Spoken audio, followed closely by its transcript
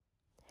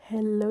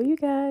Hello, you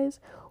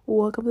guys.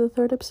 Welcome to the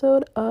third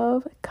episode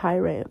of Kai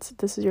Rants.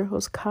 This is your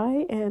host,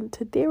 Kai, and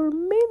today we're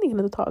mainly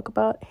going to talk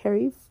about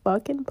Harry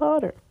fucking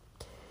Potter.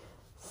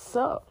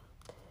 So,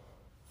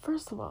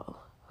 first of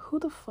all, who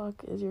the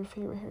fuck is your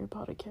favorite Harry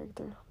Potter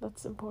character?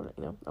 That's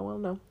important, I want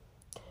to know.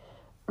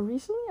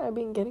 Recently, I've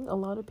been getting a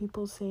lot of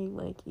people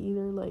saying,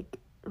 either,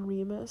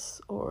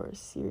 Remus or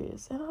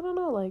Sirius, and I don't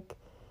know,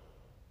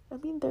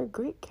 they're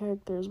great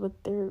characters, but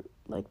they've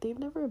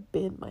never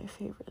been my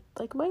favorite.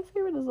 My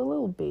favorite is a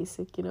little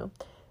basic,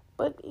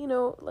 but,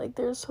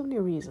 there's so many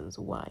reasons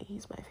why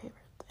he's my favorite.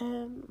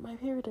 And my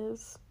favorite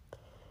is,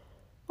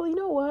 well, you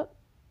know what?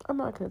 I'm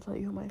not going to tell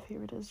you who my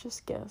favorite is.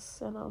 Just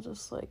guess, and I'll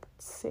just,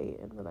 say it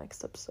in the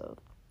next episode.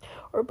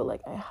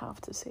 But I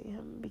have to say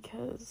him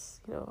because,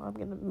 I'm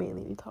going to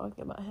mainly be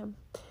talking about him.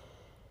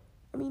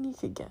 You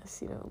could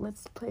guess,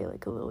 let's play, a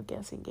little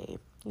guessing game,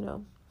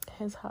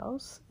 His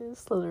house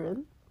is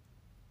Slytherin.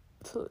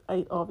 So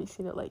I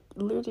obviously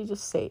literally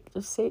just say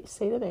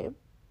the name.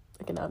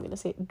 Okay, now I'm gonna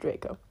say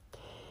Draco.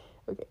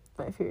 Okay,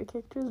 my favorite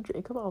character is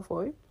Draco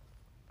Malfoy,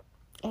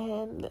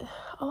 and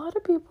a lot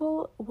of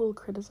people will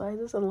criticize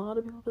this, and a lot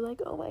of people be like,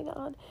 "Oh my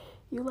god,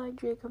 you like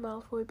Draco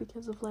Malfoy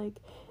because of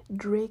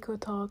Draco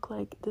talk."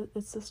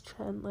 It's this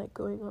trend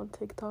going on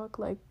TikTok,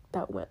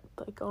 that went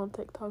on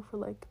TikTok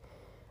for it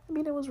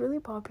was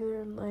really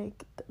popular in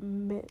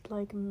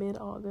mid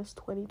August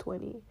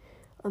 2020.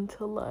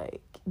 Until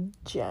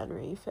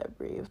January,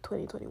 February of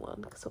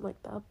 2021, something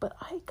like that. But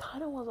I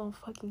kind of was on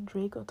fucking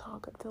Draco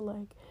Talk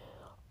until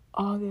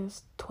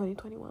August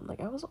 2021.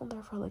 I was on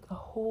there for a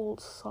whole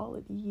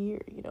solid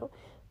year,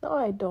 Now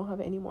I don't have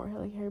any more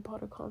Harry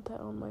Potter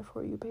content on my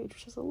For You page,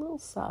 which is a little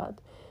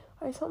sad.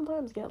 I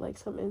sometimes get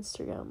some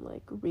Instagram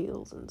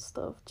reels and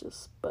stuff,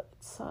 but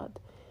it's sad.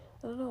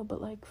 I don't know,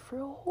 but for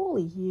a whole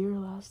year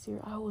last year,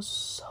 I was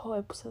so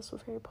obsessed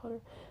with Harry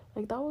Potter.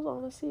 That was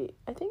honestly,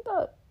 I think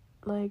that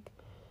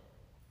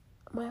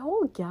my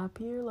whole gap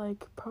year,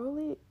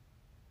 probably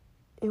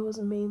it was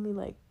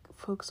mainly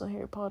focused on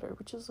Harry Potter,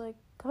 which is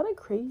kind of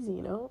crazy,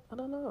 I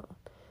don't know.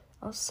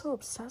 I was so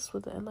obsessed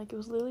with it, and it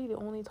was literally the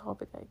only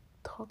topic I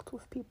talked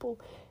with people,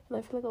 and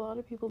I feel a lot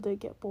of people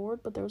did get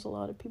bored, but there was a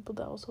lot of people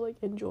that also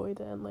enjoyed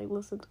it and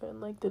listened to it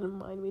and didn't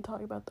mind me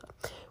talking about that,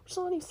 which is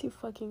honestly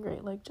fucking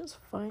great. Just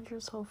find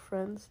yourself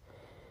friends.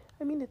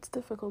 It's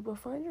difficult, but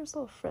find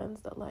yourself friends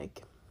that I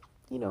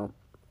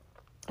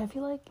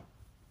feel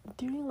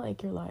during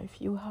your life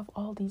you have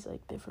all these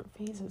different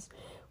phases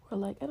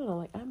where I don't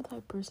know, I'm the type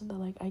of person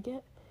that I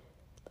get,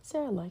 let's say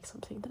I like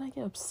something, then I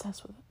get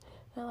obsessed with it,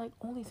 and I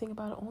only think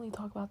about it, only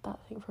talk about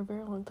that thing for a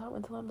very long time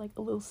until I'm a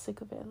little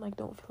sick of it and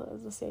don't feel it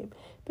as the same,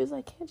 because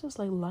I can't just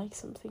like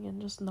something and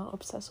just not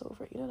obsess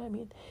over it, you know what I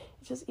mean?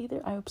 It's just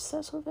either I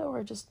obsess with it or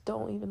I just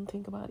don't even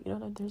think about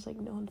it, there's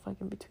no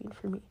fucking between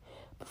for me.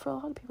 But for a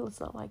lot of people it's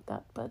not like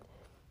that. But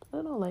I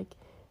don't know,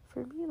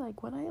 for me,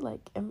 when I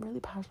am really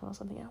passionate about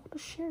something, I want to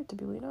share it to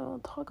people, I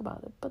don't talk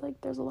about it. But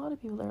there's a lot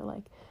of people that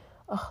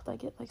are that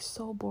get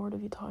so bored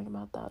of you talking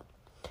about that,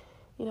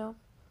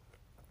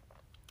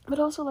 But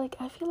also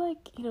I feel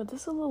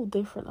this is a little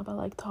different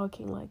about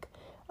talking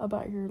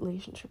about your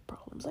relationship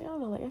problems. I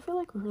don't know, I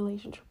feel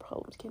relationship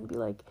problems can be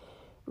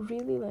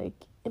really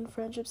in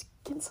friendships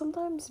can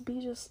sometimes be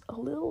just a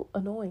little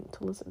annoying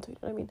to listen to, you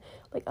know what I mean?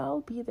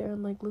 I'll be there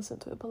and listen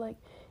to it, but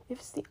if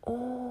it's the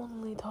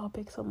only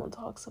topic someone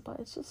talks about,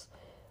 it's just,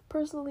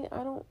 personally,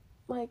 I don't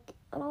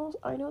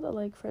I know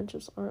that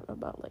friendships aren't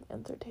about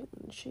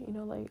entertainment and shit,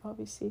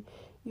 obviously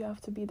you have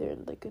to be there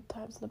in the good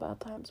times and the bad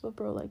times, but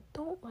bro,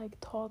 don't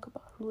talk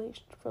about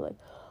relationship for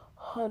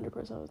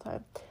 100% of the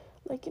time.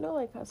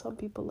 How some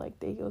people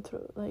they go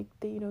through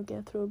they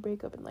get through a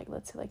breakup in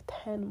let's say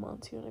 10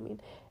 months, you know what I mean?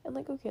 And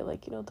okay,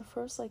 the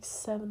first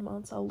 7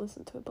 months I'll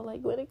listen to it, but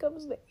when it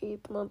comes to the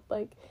 8th month,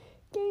 can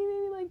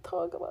you maybe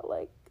talk about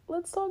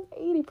let's talk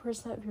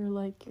 80% of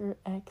your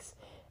ex,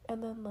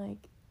 and then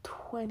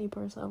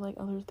 20% of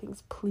other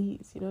things,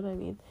 please, you know what I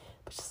mean?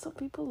 But just some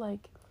people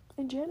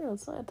in general,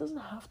 it doesn't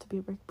have to be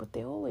a break, but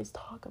they always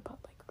talk about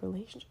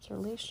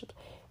relationships,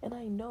 and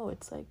I know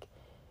it's an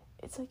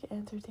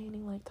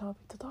entertaining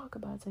topic to talk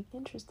about. It's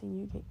interesting.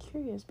 You get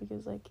curious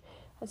because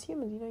as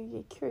humans, you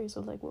get curious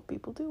of what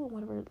people do and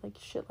whatever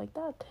shit like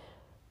that.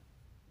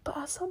 But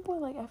at some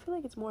point, I feel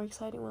it's more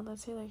exciting when,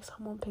 let's say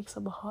someone picks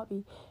up a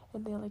hobby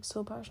and they're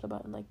so passionate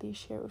about it and they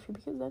share it with you,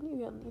 because then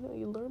you get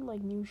you learn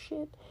new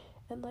shit,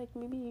 and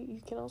maybe you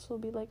can also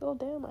be oh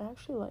damn, I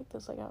actually like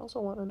this, I also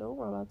want to know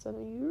more about it,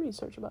 and you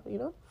research about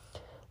it,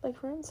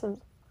 for instance,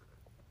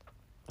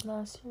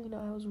 last year,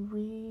 I was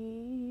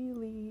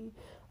really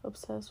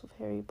obsessed with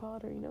Harry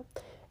Potter,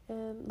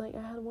 and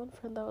I had one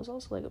friend that was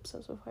also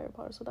obsessed with Harry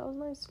Potter, so that was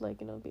nice to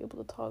be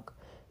able to talk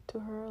to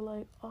her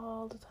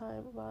all the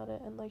time about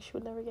it, and she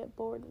would never get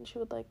bored, and she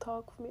would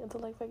talk with me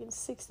until fucking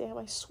 6 a.m.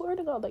 I swear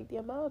to God, the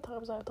amount of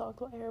times I've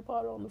talked about Harry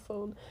Potter on the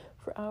phone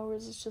for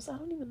hours, it's just, I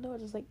don't even know,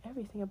 just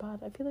everything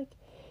about it. I feel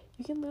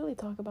you can literally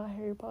talk about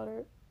Harry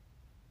Potter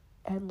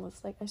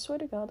endless. I swear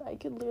to God, I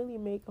could literally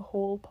make a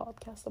whole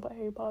podcast about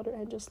Harry Potter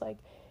and just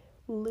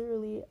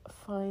literally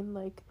find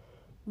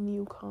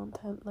new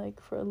content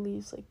like for at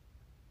least like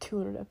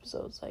 200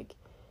 episodes. Like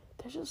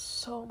there's just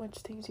so much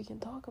things you can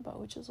talk about,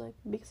 which is like,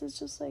 because it's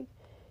just like,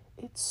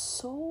 it's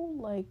so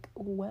like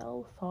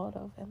well thought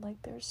of, and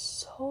like there's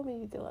so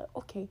many, they're like,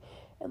 okay,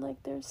 and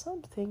like there's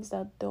some things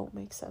that don't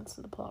make sense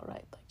in the plot,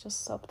 right? Like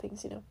just some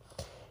things,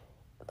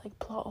 like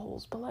plot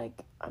holes. But like,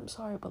 I'm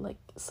sorry, but like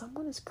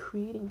someone is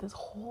creating this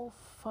whole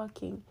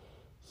fucking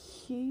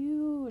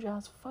huge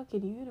ass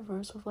fucking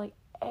universe with like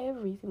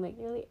everything, like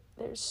nearly,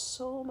 there's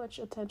so much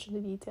attention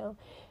to detail,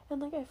 and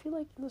like I feel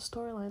like in the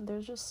storyline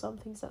there's just some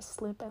things that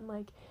slip and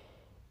like,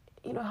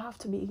 have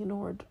to be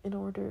ignored in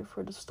order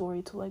for the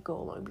story to like go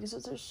along, because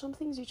there's some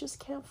things you just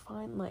can't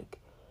find like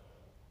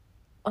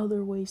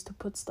other ways to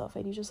put stuff,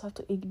 and you just have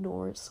to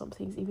ignore some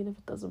things even if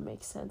it doesn't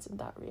make sense in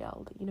that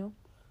reality.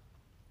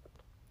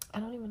 I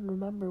don't even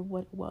remember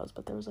what it was,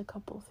 but there was a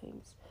couple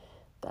things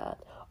that,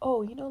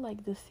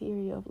 like the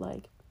theory of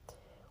like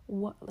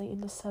what, like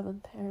in the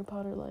seventh Harry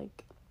Potter,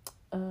 like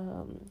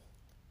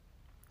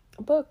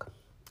book,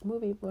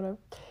 movie, whatever,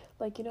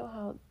 like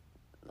how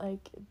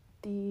like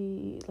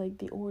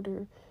the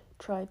Order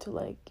tried to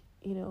like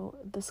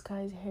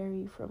disguise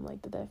Harry from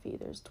like the Death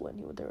Eaters when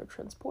they were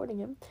transporting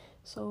him,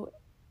 so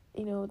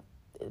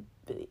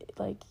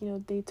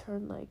they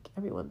turned like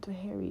everyone to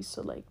Harry,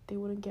 so like they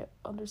wouldn't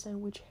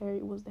understand which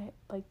Harry was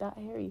that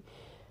Harry.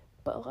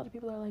 But a lot of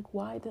people are like,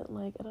 why didn't,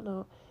 like, I don't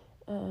know,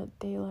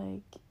 they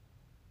like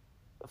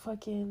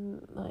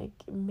fucking like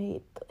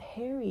made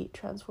Harry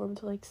transform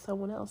to like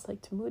someone else,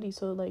 like to Moody,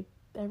 so like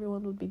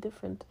everyone would be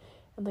different,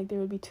 and like there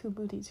would be two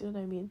Moody's, you know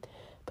what I mean?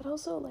 But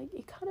also like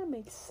it kind of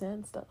makes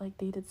sense that like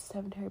they did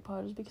 7 Harry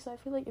Potters, because I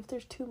feel like if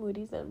there's 2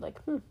 Moody's, then like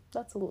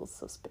that's a little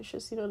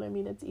suspicious, you know what I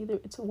mean?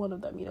 It's one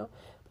of them,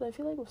 but I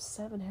feel like with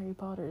 7 Harry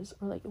Potters,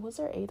 or like, was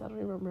there 8? I don't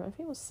remember. I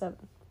think it was 7.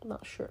 I'm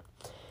not sure.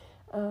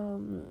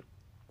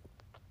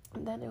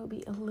 Then it would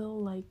be a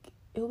little like,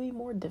 it'll be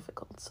more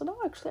difficult. So now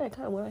actually,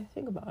 when I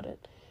think about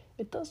it,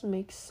 it does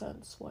make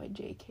sense why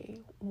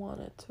JK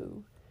wanted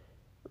to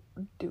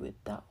do it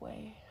that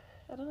way.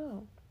 I don't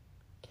know.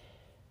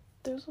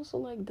 There's also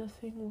like the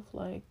thing with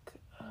like,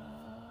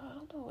 I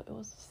don't know, it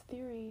was this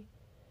theory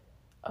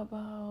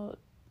about,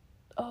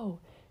 how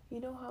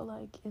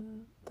like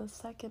in the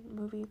second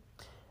movie,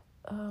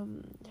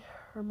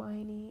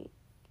 Hermione,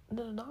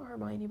 no, not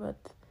Hermione,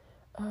 but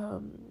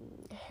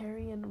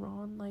Harry and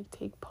Ron like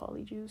take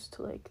Polyjuice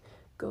to like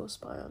go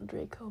spy on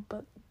Draco,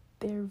 but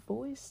their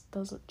voice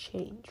doesn't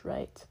change,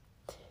 right?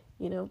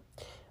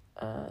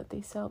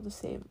 They sound the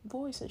same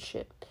voice and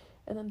shit,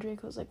 and then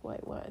Draco's like, why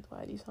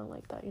do you sound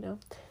like that?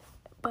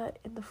 But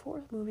in the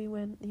 4th movie,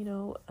 when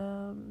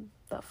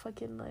that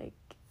fucking like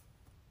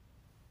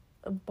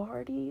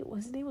Barty,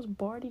 his name was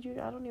Barty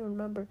Jr., I don't even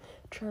remember,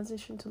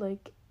 transitioned to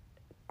like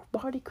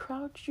Barty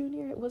Crouch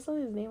Jr., was that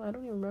his name? I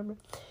don't even remember.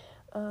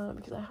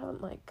 Because I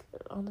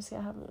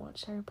haven't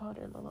watched Harry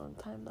Potter in a long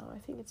time now. I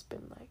think it's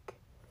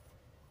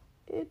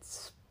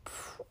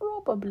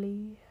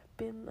probably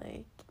been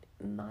like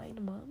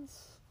 9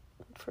 months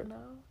for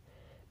now,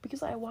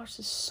 because I watched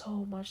this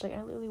so much. Like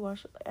I literally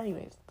watched it.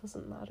 Anyways,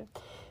 doesn't matter.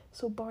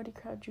 So Barty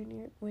Crouch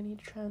Jr., when he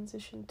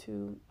transitioned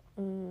to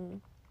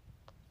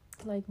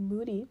like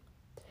Moody.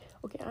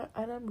 Okay,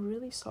 and I'm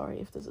really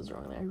sorry if this is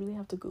wrong. Like, I really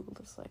have to Google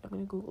this. Like, I'm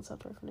gonna Google this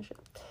after I finish it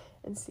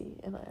and see.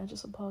 And I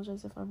just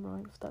apologize if I'm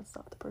wrong, if that's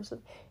not the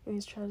person. If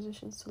he's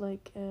transitions to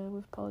like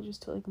with apologies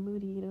to like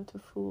Moody, to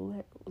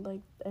fool like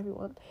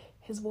everyone,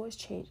 his voice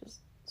changes.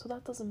 So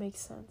that doesn't make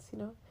sense,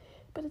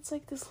 But it's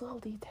like this little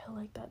detail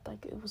like that,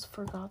 like it was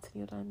forgotten.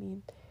 You know what I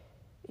mean?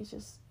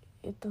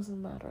 It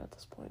doesn't matter at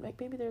this point. Like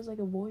maybe there's like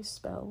a voice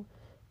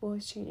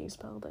changing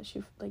spell that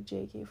she like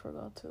JK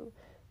forgot to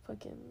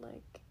fucking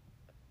like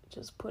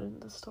just put in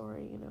the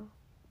story,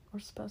 or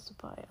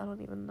specify. I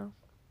don't even know.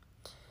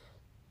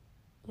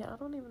 Yeah, I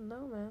don't even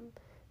know, man.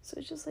 So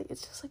it's just like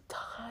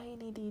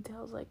tiny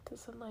details like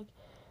this, and like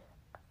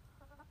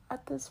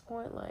at this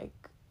point, like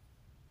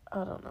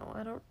I don't know,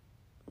 I don't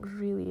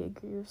really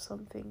agree with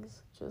some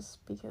things,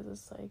 just because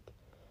it's like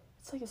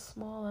a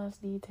small ass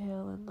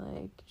detail, and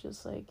like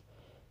just like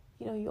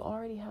you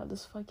already have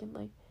this fucking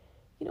like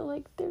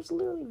like there's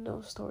literally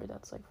no story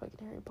that's like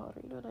fucking Harry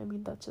Potter, you know what I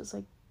mean, that's just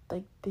like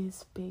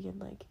this big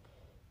and like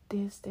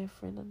this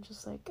different, and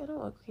just like I don't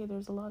know, okay,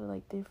 there's a lot of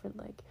like different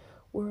like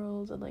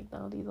worlds, and like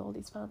now all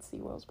these fantasy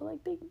worlds, but like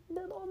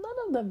none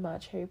of them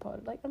match Harry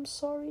Potter. Like I'm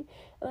sorry,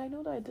 and I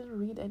know that I didn't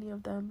read any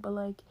of them, but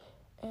like,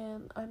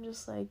 and I'm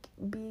just like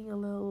being a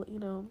little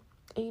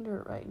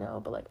ignorant right now,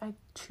 but like I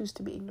choose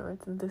to be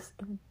ignorant in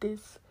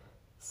this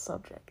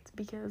subject,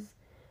 because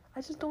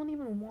I just don't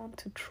even want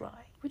to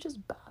try, which is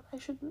bad. I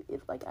shouldn't,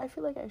 if like I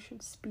feel like I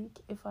should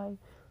speak if I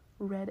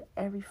read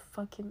every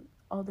fucking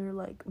other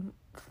like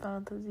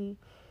fantasy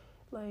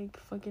like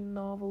fucking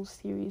novel,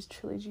 series,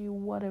 trilogy,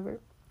 whatever.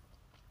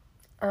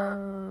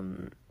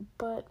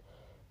 But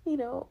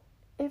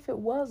if it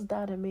was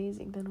that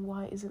amazing, then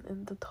why isn't it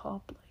in the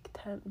top like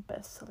 10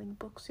 best-selling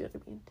books? You know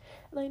what I mean?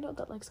 And I know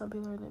that like some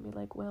people are gonna be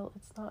like, well,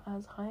 it's not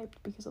as hyped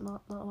because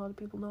not a lot of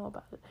people know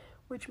about it,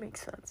 which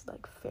makes sense.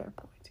 Like fair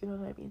point. You know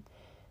what I mean?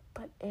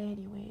 But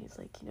anyways,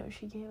 like, you know,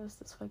 she gave us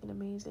this fucking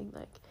amazing,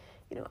 like,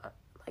 you know,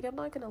 I'm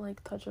not gonna,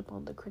 like, touch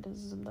upon the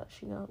criticism that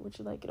she got, which,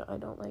 like, you know, I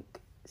don't, like,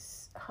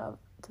 have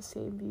the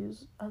same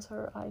views as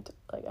her. I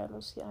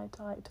don't see eye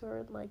to eye to her,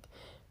 and, like,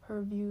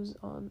 her views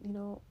on, you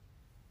know,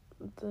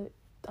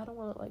 I don't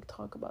want to, like,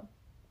 talk about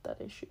that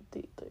issue,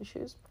 the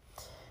issues,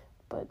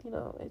 but, you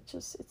know,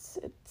 it's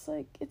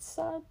like, it's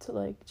sad to,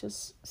 like,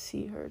 just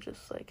see her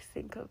just, like,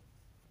 think of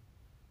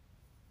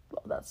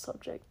that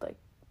subject, like,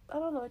 I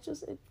don't know, it's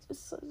just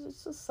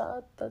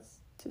sad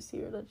to see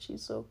her, that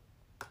she's so,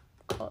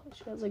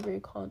 she has, like, very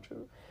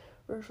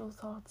controversial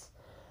thoughts.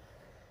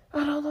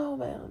 I don't know,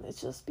 man,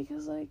 it's just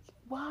because, like,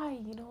 why,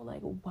 you know,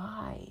 like,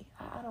 why,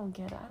 I don't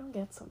get it, I don't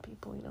get some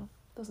people, you know,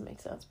 doesn't make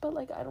sense, but,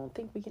 like, I don't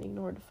think we can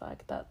ignore the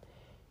fact that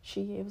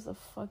she gave us a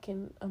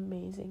fucking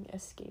amazing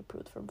escape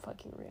route from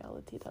fucking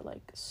reality that,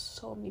 like,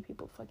 so many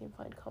people fucking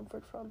find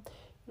comfort from.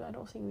 You know, I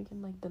don't think we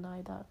can, like,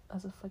 deny that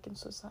as a fucking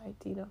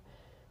society, you know.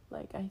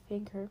 Like, I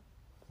thank her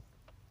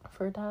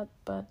for that,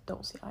 but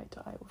don't see eye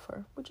to eye with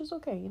her, which is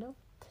okay, you know.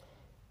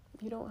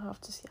 You don't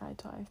have to see eye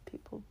to eye with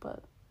people,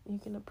 but you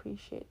can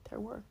appreciate their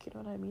work, you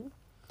know what I mean?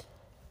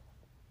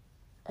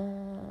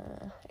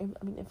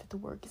 I mean, if the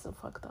work isn't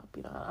fucked up,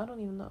 you know, I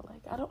don't even know,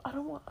 like, I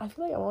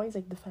feel like I'm always,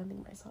 like,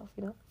 defending myself,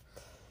 you know?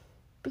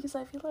 Because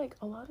I feel like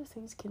a lot of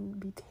things can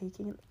be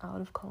taken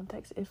out of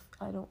context if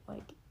I don't,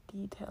 like,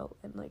 detail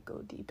and, like,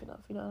 go deep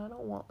enough, you know, and I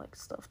don't want, like,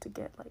 stuff to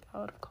get, like,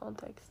 out of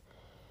context.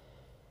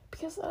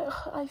 Because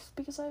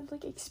I've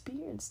like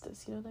experienced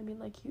this, you know what I mean?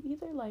 Like, you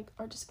either, like,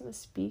 are just gonna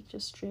speak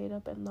just straight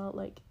up and not,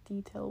 like,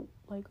 detail,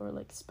 like, or,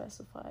 like,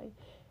 specify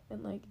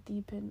and, like,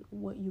 deepen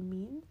what you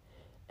mean,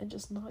 and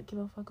just not give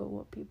a fuck about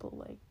what people,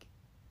 like,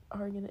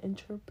 are gonna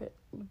interpret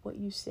what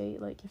you say,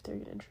 like, if they're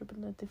gonna interpret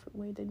in a different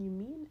way than you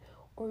mean,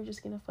 or you're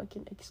just gonna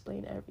fucking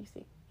explain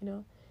everything, you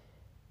know?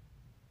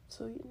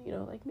 So, you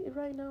know, like, me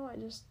right now, I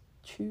just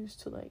choose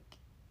to, like,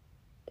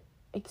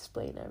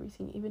 explain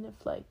everything, even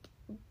if, like,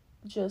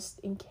 just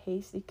in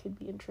case it could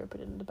be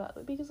interpreted in a bad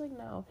way, because, like,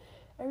 now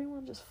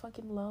everyone just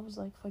fucking loves,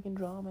 like, fucking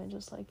drama, and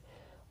just, like,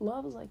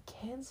 loves, like,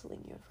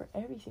 canceling you for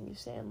everything you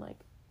say. And, like,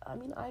 I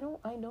mean, I know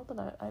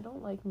that I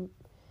don't, like,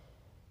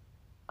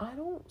 I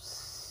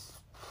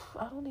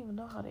don't even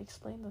know how to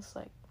explain this.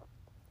 Like,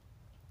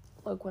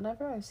 look,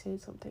 whenever I say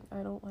something,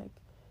 I don't, like,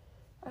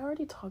 I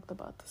already talked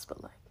about this,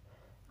 but, like,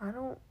 I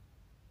don't,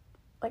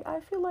 like, I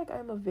feel like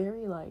I'm a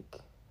very, like,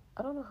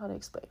 I don't know how to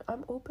explain,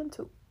 I'm open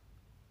to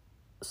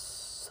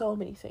so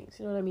many things,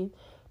 you know what I mean?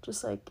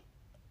 Just, like,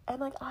 and,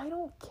 like, I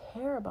don't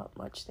care about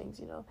much things,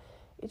 you know?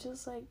 It's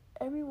just, like,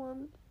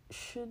 everyone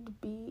should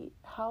be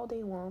how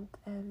they want,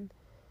 and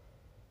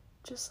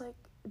just, like,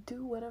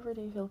 do whatever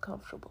they feel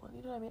comfortable in,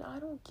 you know what I mean? I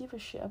don't give a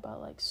shit about,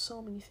 like,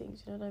 so many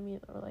things, you know what I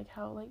mean? Or, like,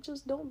 how, like,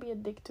 just don't be a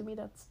dick to me,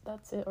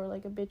 that's it, or,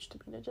 like, a bitch to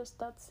me, you know, just,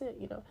 that's it,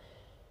 you know?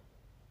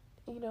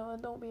 You know,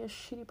 and don't be a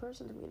shitty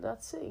person to me,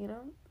 that's it, you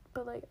know?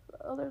 But, like,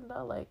 other than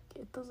that, like,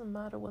 it doesn't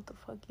matter what the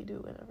fuck you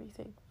do and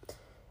everything.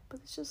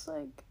 But it's just,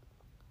 like,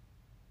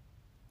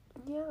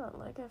 yeah,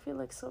 like, I feel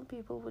like some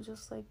people would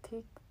just, like,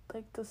 take,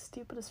 like, the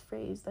stupidest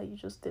phrase that you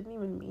just didn't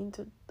even mean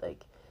to,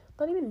 like,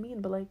 not even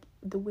mean, but, like,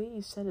 the way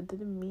you said it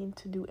didn't mean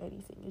to do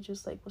anything. It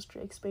just, like, was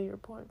to explain your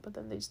point, but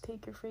then they just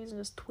take your phrase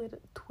and just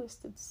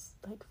twist it,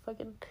 like,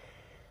 fucking,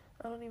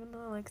 I don't even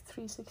know, like,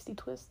 360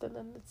 twist, and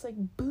then it's, like,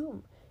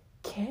 boom,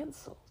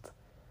 cancelled.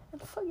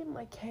 And fucking,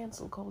 like,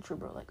 cancel culture,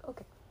 bro, like,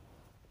 okay,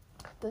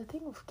 the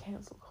thing with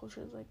cancel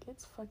culture is, like,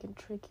 it's fucking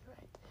tricky,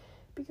 right?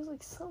 Because,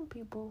 like, some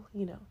people,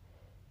 you know,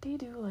 they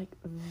do, like,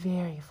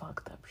 very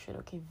fucked up shit,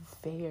 okay?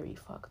 Very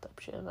fucked up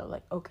shit. And I'm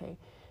like, okay,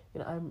 you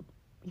know,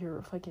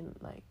 you're fucking,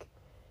 like,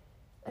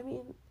 I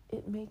mean,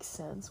 it makes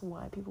sense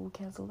why people would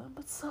cancel them,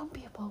 but some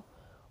people,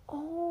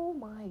 oh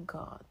my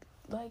god,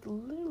 like,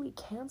 literally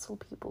cancel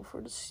people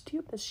for the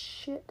stupidest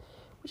shit,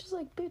 which is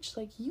like, bitch,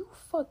 like, you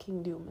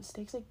fucking do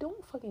mistakes. Like,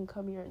 don't fucking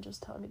come here and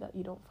just tell me that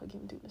you don't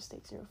fucking do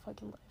mistakes in your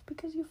fucking life,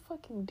 because you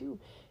fucking do.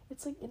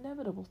 It's, like,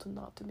 inevitable to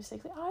not do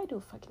mistakes. Like, I do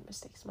fucking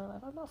mistakes in my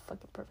life. I'm not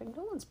fucking perfect.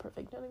 No one's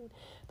perfect, you know what I mean?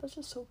 That's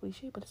just so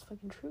cliche, but it's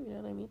fucking true, you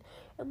know what I mean?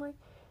 And, like,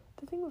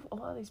 the thing with a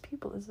lot of these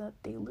people is that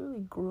they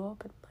literally grow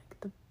up in, like,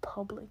 the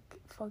public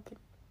fucking,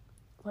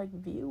 like,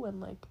 view,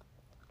 and, like,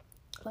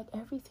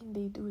 everything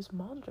they do is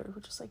monitored,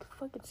 which is, like,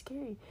 fucking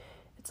scary.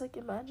 It's, like,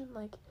 imagine,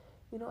 like,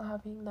 you know,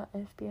 having that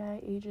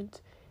FBI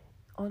agent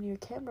on your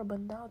camera, but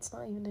now it's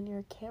not even in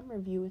your camera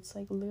view. It's,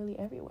 like, literally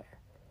everywhere.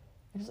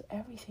 And just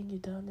everything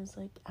you've done is,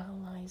 like,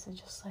 analyzed and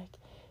just, like,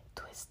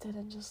 twisted,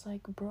 and just,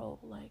 like, bro,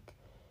 like,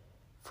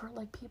 for,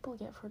 like, people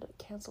get for the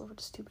cancel for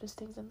the stupidest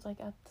things, and it's, like,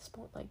 at this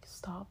point, like,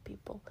 stop,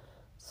 people,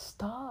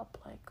 stop,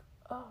 like,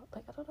 oh,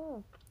 like, I don't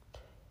know.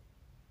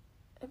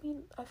 I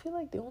mean, I feel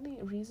like the only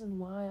reason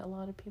why a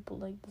lot of people,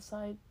 like,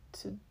 decide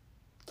to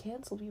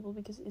cancel people,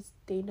 because it's,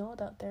 they know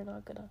that they're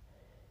not gonna,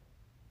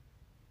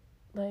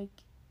 like,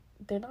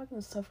 they're not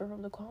gonna suffer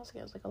from the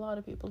consequences. Like, a lot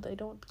of people, they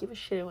don't give a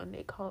shit when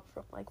they come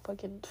from, like,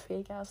 fucking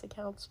fake ass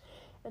accounts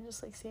and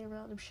just, like, say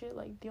random shit.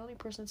 Like, the only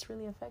person it's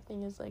really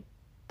affecting is, like,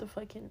 the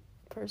fucking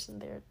person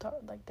they're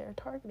they're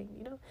targeting,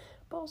 you know.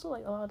 But also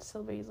like a lot of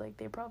celebrities, like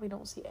they probably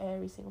don't see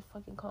every single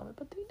fucking comment,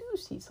 but they do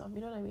see some,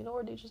 you know what I mean,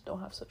 or they just don't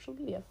have social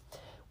media,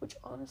 which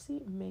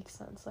honestly makes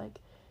sense. Like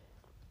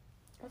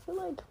I feel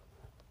like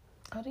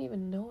I don't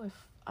even know if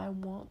I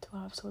want to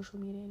have social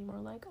media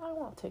anymore. Like I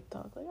want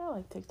TikTok, like I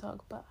like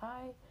TikTok, but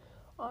I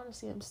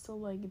honestly I'm still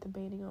like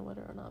debating on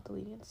whether or not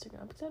deleting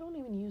Instagram, because I don't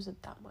even use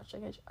it that much.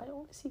 Like I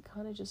honestly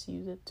kind of just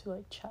use it to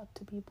like chat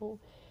to people.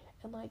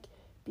 And like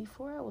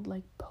before I would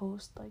like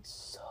post like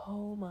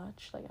so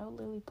much, like I would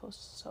literally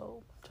post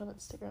so much on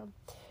Instagram,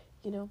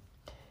 you know,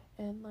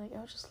 and like I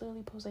would just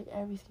literally post like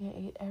everything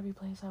I ate, every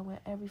place I went,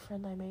 every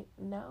friend I made.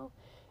 Now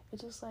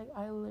it's just like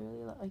I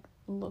literally like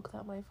looked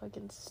at my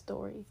fucking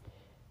story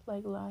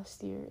like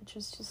last year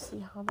just to see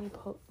how many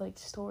like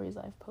stories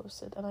I've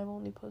posted, and I've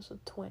only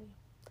posted 20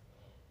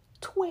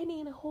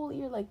 in a whole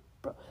year. Like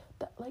bro,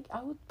 that like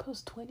I would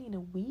post 20 in a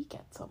week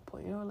at some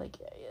point, you know, like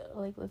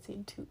let's say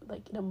in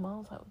a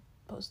month I would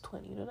post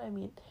 20, you know what I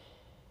mean.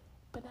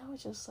 But now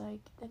it's just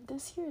like, and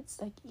this year it's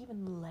like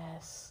even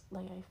less,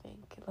 like I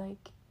think,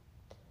 like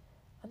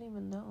I don't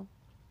even know,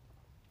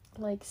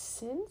 like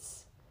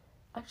since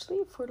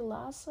actually for the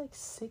last like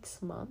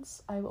 6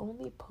 months I've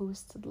only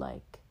posted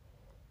like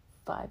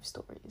 5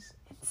 stories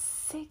in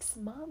 6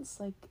 months.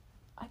 Like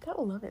I kind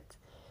of love it.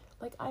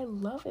 Like I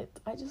love it.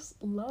 I just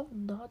love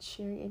not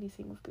sharing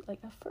anything with people.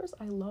 Like at first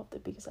I loved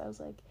it because I was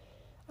like,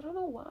 I don't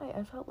know why,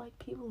 I felt like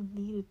people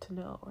needed to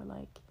know, or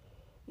like,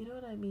 you know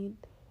what I mean.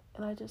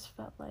 And I just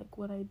felt like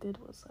what I did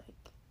was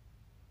like,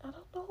 I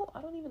don't know,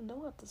 I don't even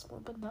know at this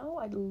point, but now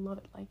I love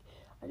it. Like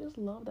I just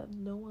love that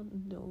no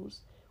one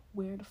knows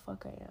where the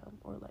fuck I am,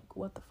 or like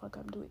what the fuck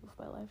I'm doing with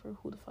my life, or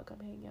who the fuck I'm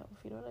hanging out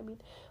with, you know what I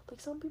mean.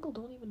 Like some people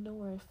don't even know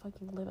where I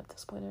fucking live at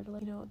this point. They're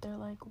like, you know, they're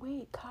like,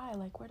 wait, Kai,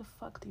 like where the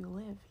fuck do you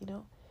live, you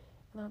know.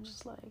 And I'm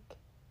just like,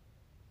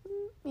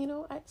 you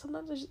know, I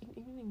sometimes I just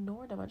even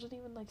ignore them. I just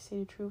even like say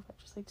the truth. I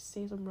just like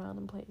say some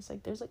random place.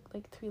 Like there's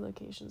like 3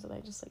 locations and I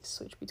just like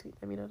switch between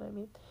them, you know what I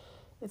mean.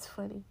 It's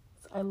funny.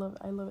 I love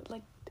it.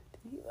 Like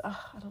I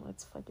don't know,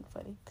 it's fucking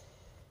funny.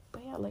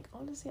 But yeah, like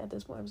honestly at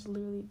this point I was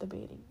literally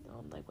debating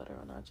on like whether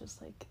or not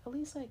just like at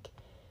least like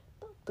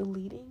not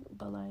deleting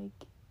but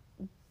like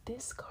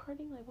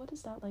discarding, like what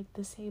is that, like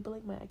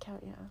disabling my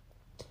account. Yeah,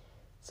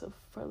 so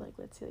for like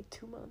let's say like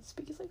 2 months,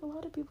 because like a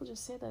lot of people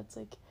just say that it's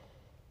like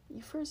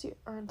you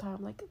earn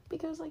time, like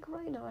because like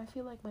right now I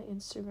feel like my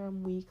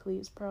Instagram weekly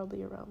is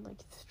probably around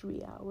like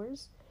 3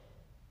 hours,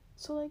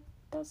 so like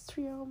that's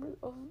 3 hours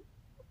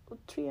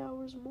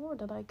more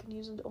that I can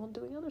use on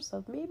doing other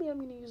stuff. Maybe I'm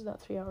gonna use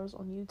that 3 hours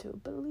on YouTube,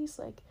 but at least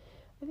like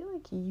I feel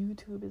like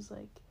YouTube is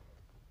like,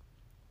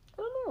 I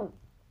don't know,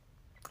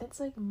 it's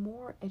like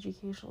more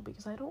educational,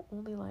 because I don't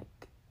only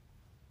like,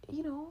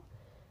 you know,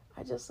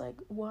 I just like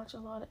watch a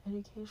lot of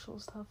educational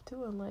stuff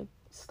too, and like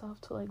stuff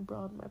to like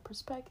broaden my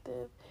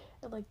perspective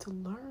and like to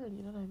learn,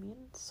 you know what I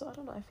mean. So I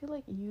don't know, I feel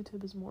like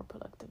YouTube is more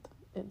productive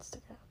than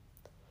Instagram,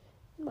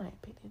 in my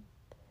opinion.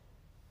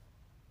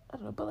 I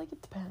don't know, but like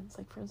it depends.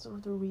 Like for instance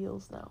with the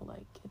reels now,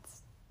 like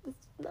it's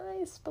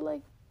nice, but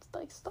like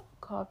stop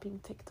copying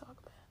TikTok,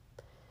 man.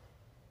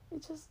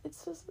 It's just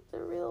the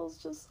reels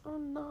just are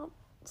not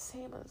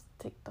same as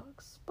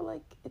TikToks, but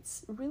like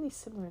it's really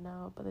similar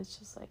now, but it's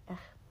just like I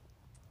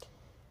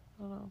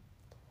don't know.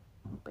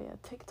 But yeah,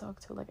 TikTok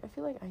too. Like I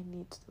feel like I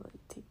need to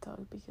delete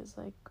TikTok because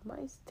like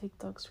my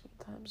TikTok screen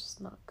time is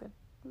just not good,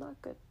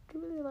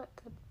 really not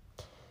good.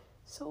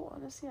 So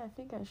honestly, I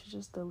think I should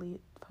just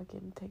delete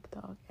fucking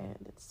TikTok and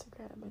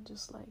Instagram and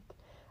just like,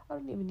 I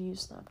don't even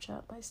use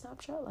Snapchat. My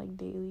Snapchat like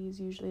daily is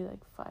usually like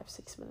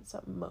 5-6 minutes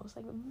at most,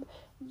 like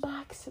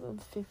maximum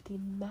 50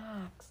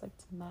 max, like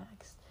it's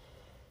max.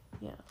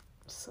 Yeah,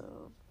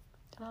 so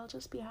and I'll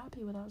just be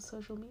happy without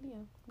social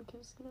media,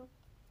 because you know,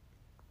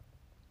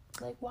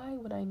 like why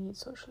would I need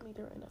social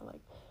media right now?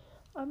 Like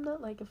I'm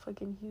not like a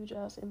fucking huge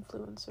ass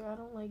influencer. I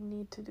don't like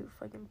need to do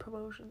fucking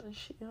promotions and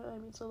shit, you know what I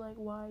mean? So like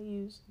why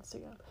use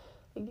Instagram?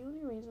 Like the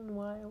only reason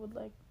why I would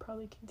like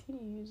probably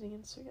continue using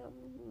Instagram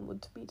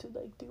would be to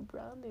like do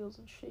brand deals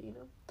and shit, you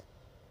know?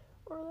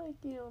 Or like,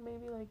 you know,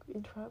 maybe like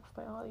interact with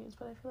my audience.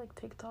 But I feel like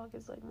TikTok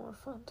is like more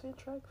fun to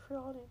interact with your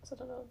audience. I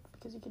don't know,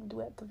 because you can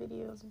duet the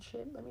videos and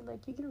shit. I mean,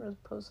 like you can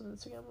post on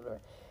Instagram or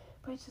whatever,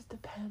 but it just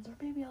depends. Or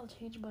maybe I'll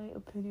change my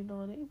opinion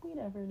on it. We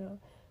never know.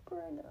 But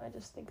right now I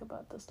just think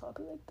about this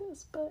topic like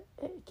this, but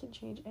it can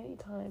change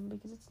anytime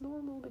because it's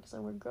normal, because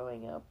when we're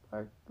growing up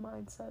our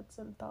mindsets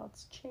and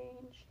thoughts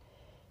change,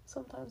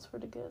 sometimes for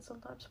the good,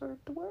 sometimes for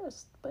the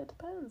worst, but it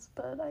depends.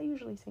 But I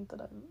usually think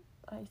that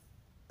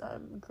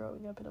I'm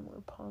growing up in a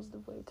more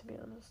positive way, to be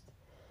honest.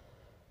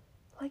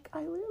 Like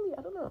I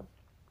don't know,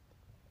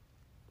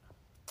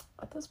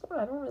 at this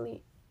point I don't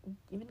really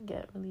even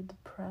get really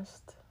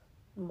depressed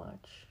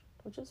much,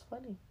 which is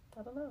funny.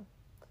 I don't know,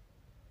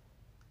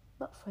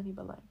 not funny,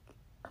 but like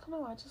I don't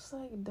know, I just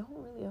like don't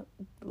really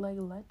like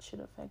let shit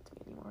affect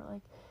me anymore.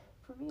 Like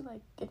for me,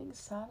 like getting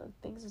sad at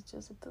things is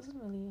just, it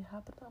doesn't really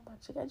happen that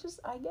much. Like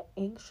I get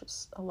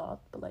anxious a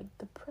lot, but like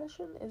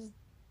depression is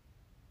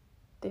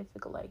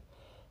difficult. Like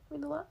I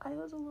mean, I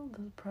was a little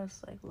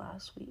depressed, like,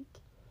 last week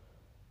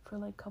for,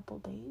 like, a couple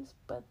days,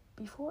 but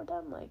before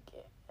that, like,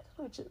 I don't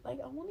know, it's just, like,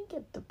 I only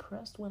get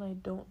depressed when I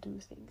don't do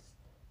things.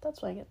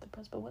 That's why I get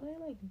depressed, but when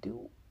I, like,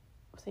 do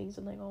things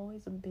and, like,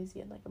 always am busy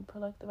and, like, I'm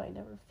productive, I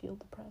never feel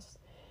depressed,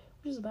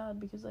 which is bad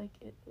because, like,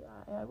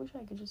 I wish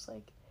I could just,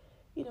 like,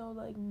 you know,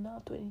 like,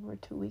 not do anything for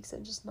 2 weeks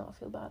and just not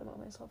feel bad about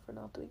myself for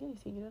not doing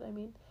anything, you know what I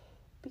mean?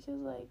 Because,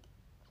 like,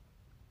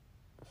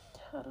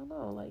 I don't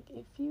know, like,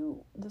 if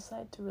you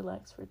decide to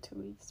relax for 2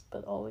 weeks,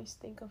 but always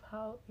think of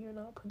how you're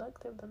not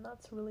productive, then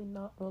that's really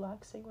not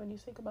relaxing. When you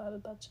think about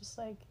it, that's just,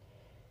 like,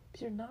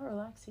 if you're not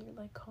relaxing, you're,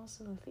 like,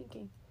 constantly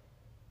thinking.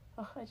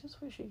 Oh, I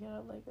just wish you could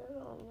have, like, an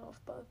on and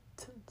off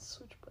button,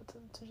 switch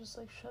button, to just,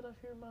 like, shut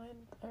off your mind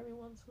every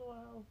once in a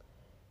while,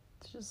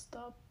 to just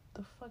stop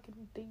the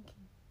fucking thinking,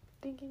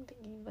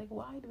 like,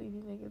 why do we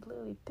even think it?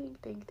 Literally think,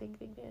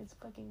 and it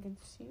fucking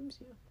consumes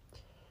you.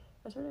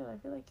 I feel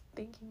like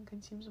thinking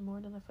consumes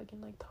more than a fucking,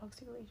 like,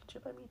 toxic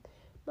relationship. I mean,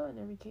 not in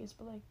every case,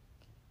 but, like,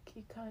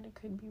 it kind of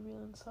could be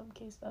real in some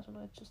cases. I don't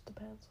know, it just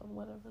depends on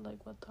whatever,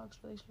 like, what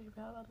toxic relationship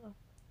you have, I don't know.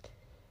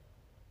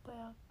 But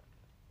yeah.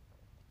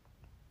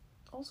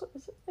 Also,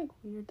 is it, like,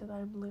 weird that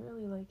I'm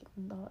literally, like,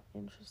 not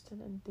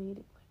interested in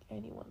dating, like,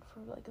 anyone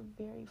for, like, a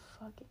very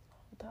fucking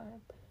long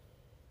time?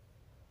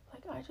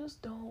 Like, I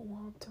just don't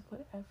want to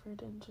put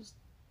effort in just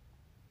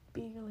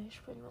being in a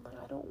relationship with anyone.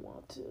 Like, I don't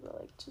want to,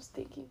 like, just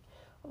thinking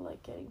of,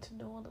 like, getting to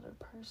know another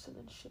person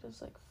and shit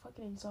is, like,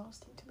 fucking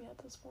exhausting to me at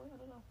this point. I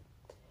don't know.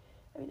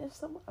 I mean,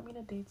 if I'm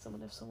gonna date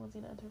someone, if someone's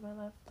gonna enter my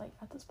life, like,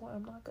 at this point,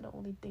 I'm not gonna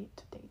only date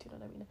to date, you know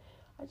what I mean?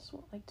 I just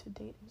want, like, to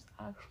date who's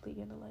actually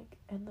gonna, like,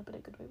 end up in a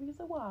good way, because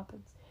then what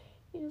happens?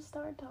 You just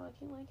start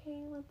talking, like,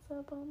 hey, what's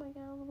up, oh my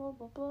god, blah,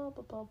 blah, blah,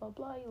 blah, blah, blah,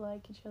 blah, you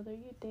like each other,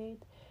 you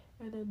date,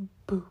 and then,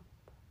 boom,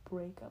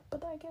 break up.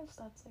 But I guess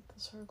that's, like, the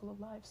circle of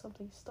life.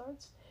 Something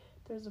starts,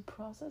 there's a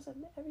process,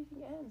 and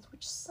everything ends,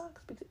 which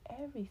sucks, because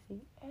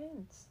everything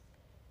ends.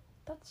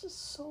 That's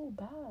just so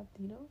bad,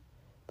 you know?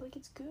 But, like,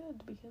 it's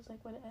good, because,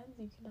 like, when it ends,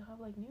 you can have,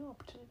 like, new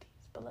opportunities.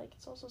 But, like,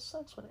 it also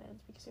sucks when it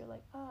ends, because you're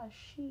like,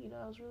 you know,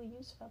 I was really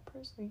used to that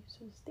person, or used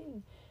to this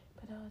thing,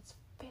 but now it's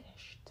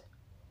finished.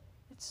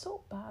 It's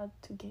so bad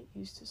to get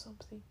used to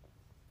something.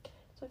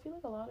 So I feel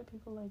like a lot of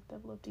people, like,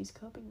 develop these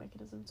coping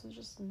mechanisms to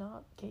just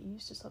not get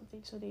used to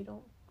something, so they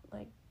don't,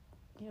 like,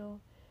 you know,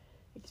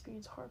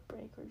 experience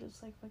heartbreak or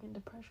just, like, fucking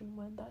depression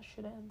when that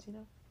shit ends, you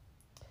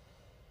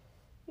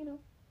know?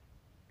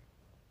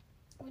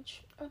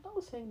 Which, I'm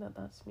not saying that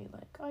that's me.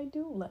 Like, I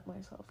do let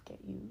myself get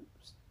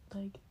used,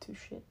 like, to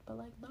shit, but,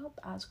 like, not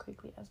as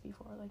quickly as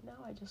before. Like, now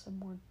I just am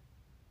more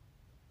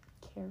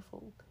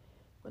careful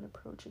when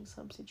approaching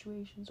some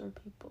situations or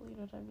people, you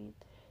know what I mean?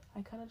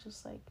 I kind of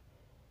just, like,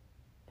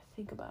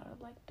 think about it.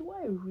 I'm like, do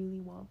I really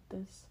want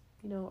this?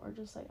 You know, or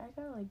just, like, I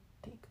kind of, like,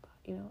 think about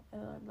it, you know?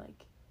 And I'm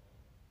like,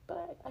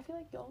 but I feel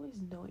like you always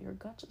know, your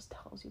gut just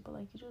tells you, but,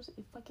 like, you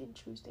fucking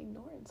choose to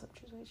ignore it in some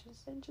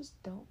situations, then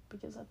just don't,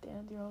 because at the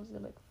end you're always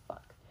like,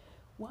 fuck,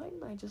 why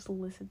didn't I just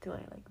listen to my,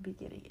 like,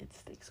 beginning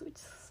instincts? Which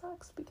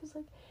sucks, because,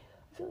 like,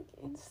 I feel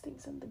like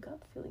instincts and the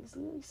gut feeling is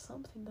literally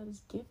something that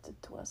is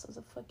gifted to us as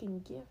a fucking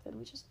gift, and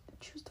we just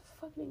choose to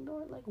fucking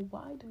ignore it. Like,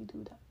 why do we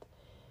do that?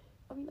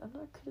 I mean, I'm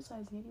not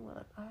criticizing anyone,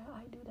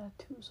 I do that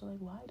too, so, like,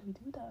 why do we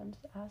do that? I'm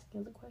just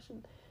asking the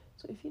question.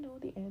 So if you know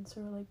the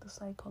answer, like, the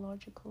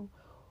psychological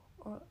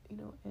or, you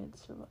know,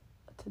 answer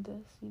to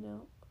this, you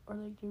know, or,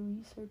 like, your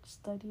research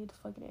studied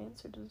fucking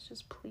answer to this,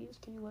 just please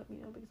can you let me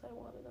know, because I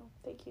want to know.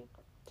 Thank you.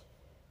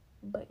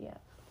 But yeah,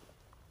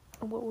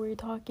 what were we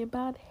talking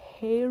about?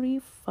 Harry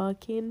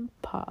fucking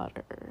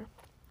Potter.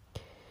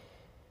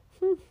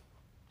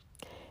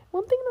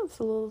 One thing that's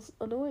a little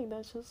annoying,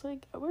 that's just,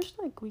 like, I wish,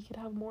 like, we could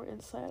have more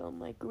insight on,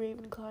 like,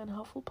 Ravenclaw and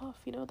Hufflepuff,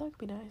 you know, that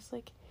could be nice.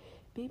 Like,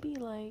 maybe,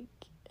 like,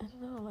 I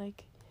don't know,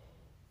 like,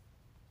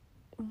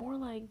 more,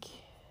 like,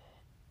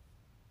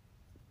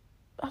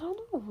 I don't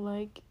know,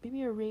 like,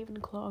 maybe a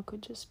Ravenclaw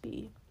could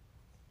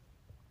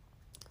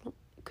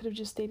have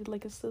just stated,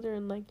 like, a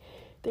Slytherin, like,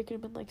 there could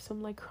have been, like,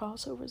 some, like,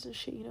 crossovers and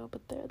shit, you know,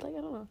 but they're, like,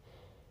 I don't know,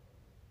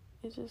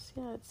 it's just,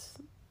 yeah, it's,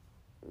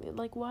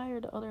 like, why are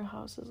the other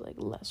houses, like,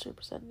 less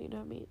represented, you know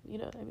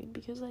what I mean,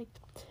 because, like,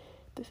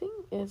 the thing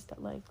is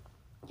that, like,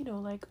 you know,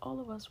 like, all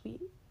of us, we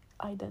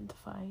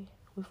identify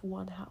with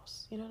one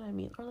house, you know what I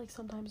mean, or, like,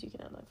 sometimes you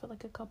can identify,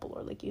 like, a couple,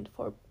 or, like, you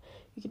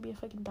can be a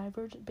fucking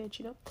divergent bitch,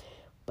 you know,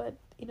 but,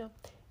 you know,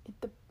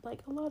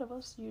 like, a lot of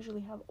us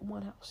usually have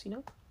one house, you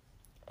know,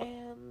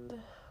 and,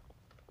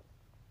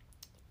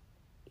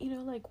 you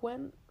know, like,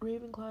 when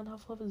Ravenclaw and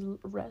Hufflepuff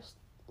is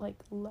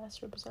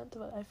less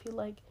representative, I feel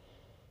like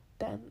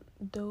then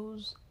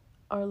those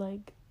are,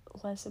 like,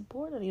 less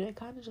important, you know, it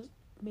kind of just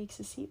makes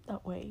it seem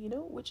that way, you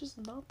know, which is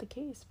not the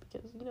case,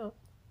 because, you know,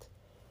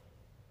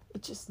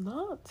 it's just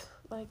not,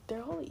 like,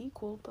 they're all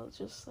equal, but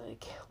just,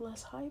 like,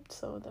 less hyped,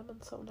 some of them,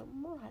 and some of them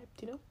more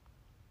hyped, you know,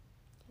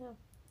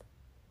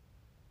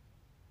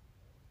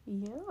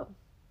 yeah,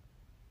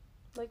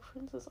 like, for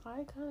instance,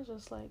 I kind of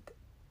just, like,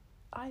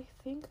 I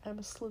think I'm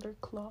a Slytherin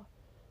claw,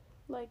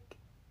 like,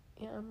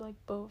 yeah, I'm, like,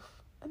 both.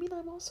 I mean,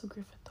 I'm also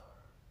Gryffindor.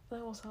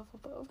 and I was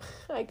Hufflepuff.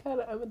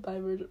 I'm a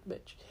divergent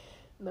bitch.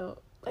 No,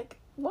 like,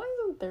 why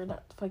isn't there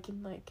that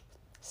fucking, like,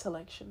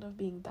 selection of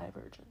being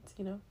divergent,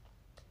 you know?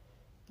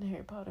 In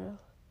Harry Potter.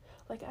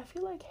 Like, I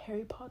feel like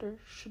Harry Potter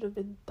should have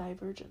been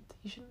divergent.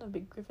 He shouldn't have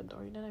been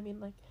Gryffindor, you know what I mean?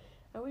 Like,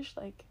 I wish,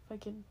 like,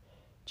 fucking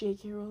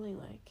J.K. Rowling,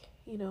 like,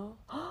 you know?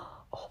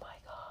 Oh my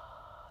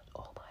god.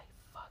 Oh my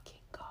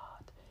fucking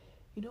god.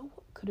 You know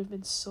what could have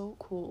been so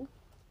cool?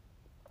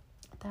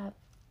 That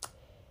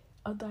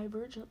a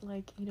divergent,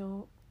 like, you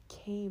know,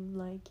 came,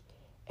 like,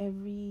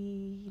 every,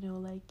 you know,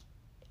 like,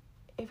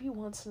 every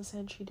once in a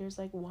century, there's,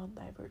 like, one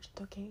divergent,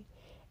 okay?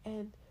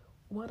 And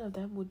one of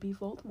them would be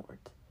Voldemort.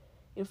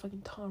 You know,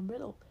 fucking Tom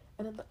Riddle.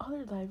 And then the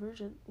other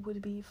divergent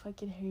would be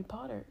fucking Harry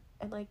Potter.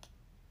 And, like,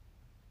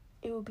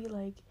 it would be,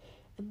 like,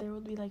 and there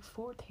would be, like,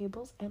 4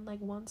 tables and, like,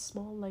 one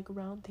small, like,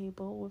 round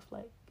table with,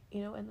 like,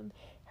 you know, and then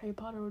Harry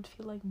Potter would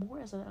feel, like,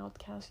 more as an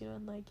outcast, you know,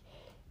 and, like,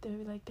 they would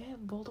be like,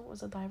 damn, Voldemort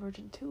was a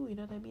divergent too, you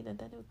know what I mean? And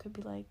then it could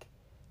be, like,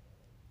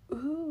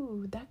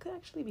 ooh, that could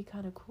actually be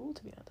kind of cool,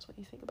 to be honest, when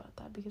you think about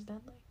that, because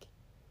then, like,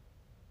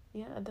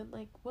 yeah, and then,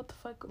 like, what the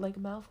fuck, like,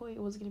 Malfoy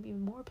was gonna be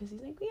even more pissed.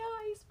 He's like, yeah,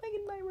 he's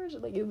fucking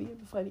divergent. Like, it would be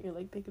even funnier,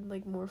 like, they could,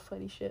 like, more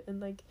funny shit,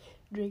 and, like,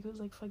 Draco's,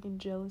 like, fucking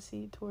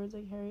jealousy towards,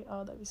 like, Harry.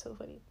 Oh, that'd be so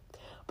funny.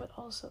 But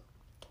also,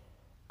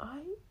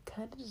 I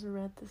kind of just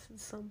read this in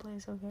some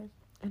place, okay?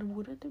 And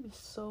wouldn't it be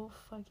so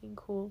fucking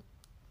cool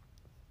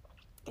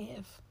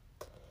if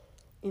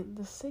in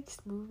the 6th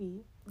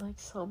movie, like,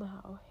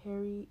 somehow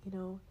Harry, you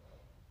know,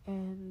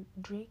 and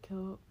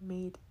Draco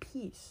made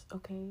peace,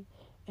 okay?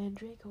 And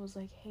Draco was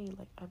like, hey,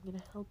 like, I'm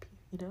gonna help you,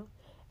 you know?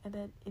 And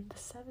then in the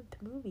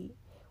 7th movie,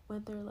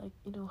 when they're, like,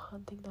 you know,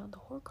 hunting down the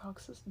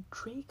Horcruxes,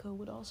 Draco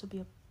would also be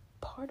a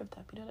part of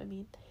that, you know what I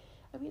mean?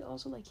 I mean,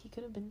 also, like, he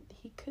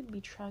could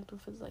be tracked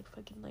with his, like,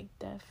 fucking, like,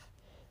 death,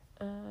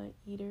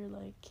 eater,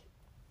 like,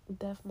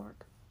 death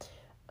mark.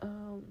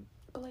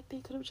 But, like, they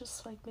could have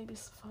just, like, maybe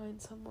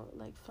found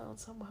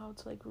somehow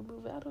to, like,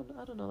 remove it. I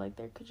don't know, like,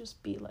 there could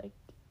just be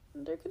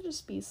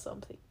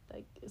something,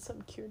 like,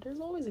 some cure. There's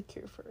always a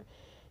cure for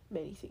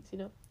many things, you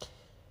know?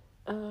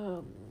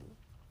 And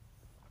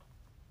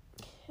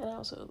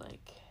also,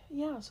 like,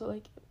 yeah, so,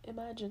 like,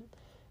 imagine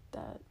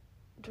that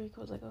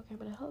Draco was like, okay, I'm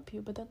gonna help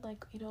you, but then,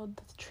 like, you know,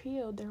 the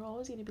trio, they're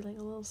always gonna be, like,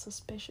 a little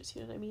suspicious,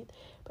 you know what I mean?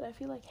 But I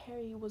feel like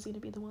Harry was gonna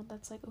be the one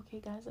that's like, okay,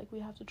 guys, like,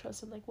 we have to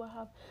trust him, like,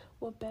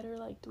 what better,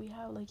 like, do we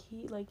have, like,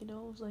 he, like, you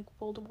know, like,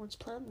 Voldemort's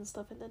plans and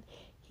stuff, and then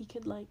he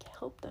could, like,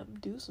 help them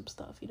do some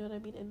stuff, you know what I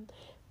mean? And,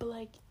 but,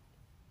 like,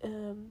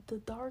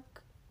 the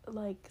dark,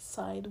 like,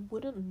 side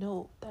wouldn't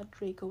know that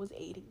Draco was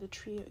aiding the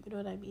trio, you know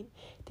what I mean?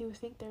 They would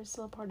think they're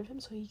still a part of him,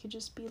 so he could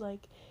just be,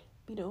 like,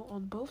 you know,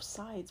 on both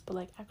sides, but,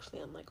 like,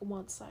 actually on, like,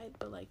 one side,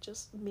 but, like,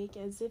 just make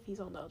as if he's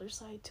on the other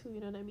side too,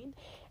 you know what I mean?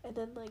 And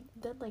then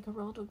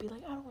Ron would be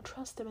like, I don't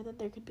trust him, and then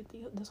there could be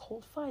this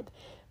whole fight,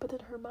 but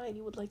then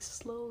Hermione would, like,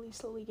 slowly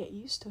get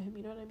used to him,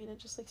 you know what I mean, and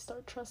just, like,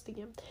 start trusting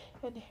him,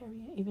 and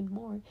Harry even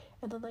more,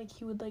 and then, like,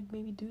 he would, like,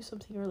 maybe do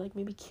something, or, like,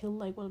 maybe kill,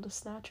 like, one of the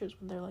Snatchers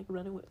when they're, like,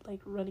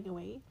 running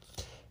away.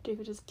 They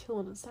could just kill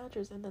one of the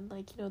Snatchers, and then,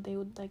 like, you know, they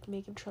would, like,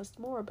 make him trust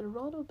more, but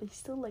Ron would be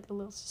still, like, a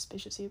little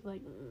suspicious. He'd be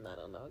like, I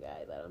don't know,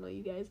 guys, I don't know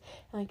you guys,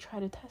 and, like, try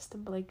to test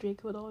him, but, like,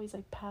 Draco would always,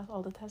 like, pass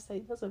all the tests that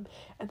he does him,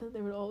 and then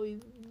there would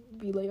always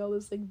be, like, all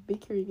this, like,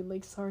 bickering and,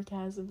 like,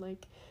 sarcasm,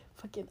 like,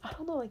 fucking, I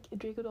don't know, like,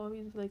 Draco would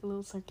always be, like, a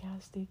little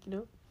sarcastic, you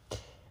know,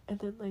 and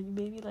then, like,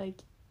 maybe,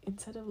 like,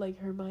 instead of, like,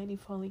 Hermione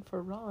falling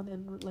for Ron,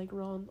 and, like,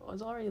 Ron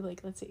was already,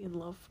 like, let's say in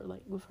love for,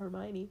 like, with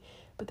Hermione,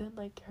 but then,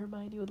 like,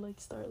 Hermione would, like,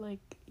 start,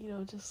 like, you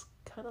know, just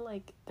kind of,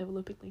 like,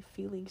 developing, like,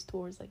 feelings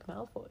towards, like,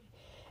 Malfoy,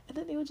 and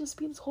then it would just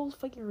be this whole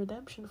fucking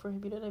redemption for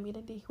him, you know what I mean?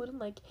 And he wouldn't,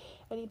 like,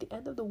 and at the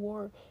end of the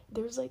war,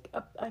 there's, like,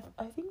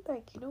 I think,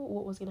 like, you know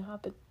what was gonna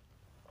happen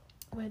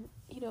when,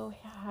 you know,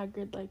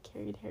 Hagrid, like,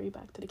 carried Harry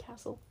back to the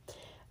castle,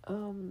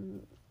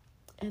 and,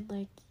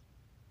 like,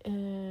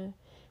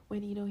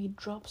 when, you know, he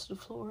drops to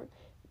the floor,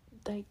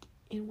 like,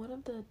 in one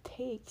of the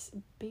takes,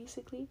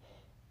 basically,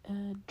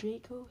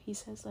 Draco, he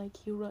says, like,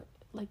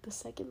 like, the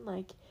second,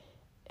 like,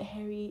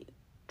 Harry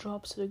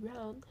drops to the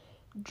ground,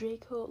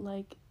 Draco,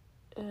 like,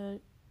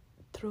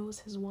 throws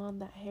his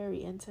wand at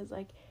Harry and says,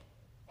 like,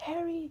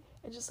 Harry,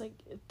 and just, like,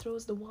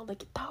 throws the wand,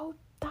 like,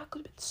 that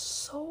could have been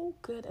so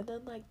good. And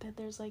then, like,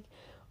 there's, like,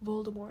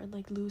 Voldemort and,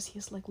 like,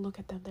 Lucius, like, look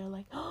at them, they're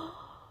like, oh,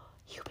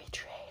 you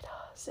betrayed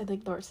us. And,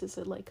 like,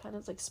 Narcissa, like, kind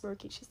of, like,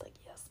 smirking, she's like,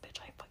 yes, bitch,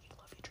 I fucking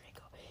love you,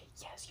 Draco,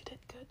 yes, you did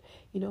good,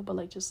 you know, but,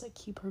 like, just, like,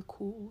 keep her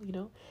cool, you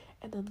know.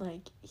 And then,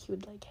 like, he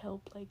would, like,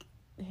 help, like,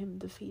 him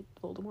defeat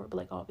Voldemort, but,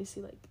 like,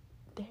 obviously, like,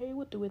 Harry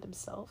would do it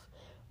himself,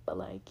 but,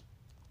 like,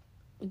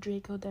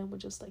 Draco then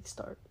would just, like,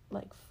 start,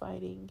 like,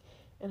 fighting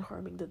and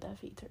harming the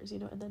Death Eaters, you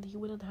know, and then he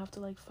wouldn't have to,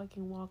 like,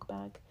 fucking walk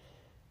back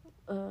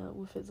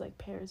with his, like,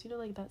 parents, you know,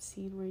 like, that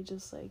scene where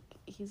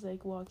he's,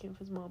 like, walking with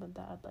his mom and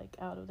dad, like,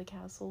 out of the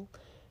castle,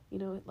 you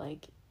know,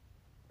 like,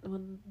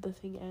 when the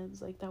thing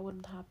ends, like, that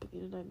wouldn't happen,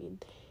 you know what I mean?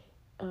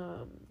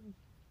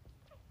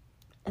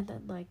 And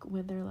then, like,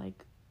 when they're,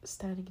 like,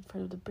 standing in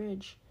front of the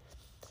bridge,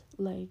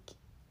 like,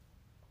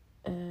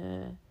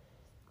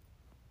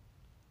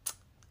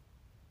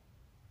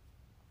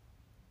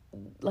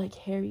 like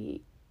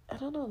Harry, I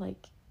don't know,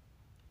 like,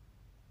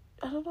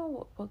 I don't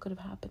know what could have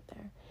happened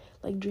there.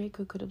 Like,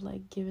 Draco could have,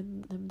 like,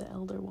 given them the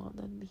Elder Wand,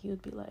 and he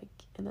would be like,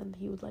 and then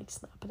he would, like,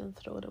 snap it and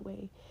throw it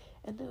away.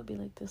 And there would be,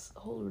 like, this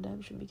whole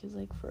redemption, because,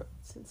 like,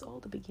 since all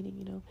the beginning,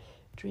 you know,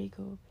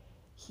 Draco,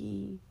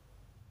 he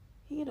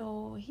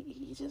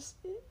just,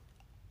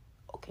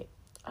 okay,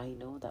 I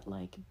know that,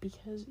 like,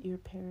 because your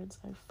parents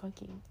are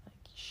fucking,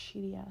 like,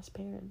 shitty-ass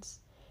parents,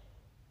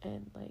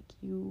 and, like,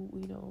 you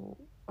know,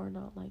 are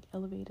not, like,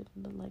 elevated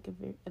in, like,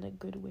 in a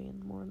good way,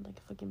 and more in, like,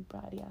 a fucking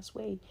bratty ass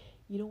way,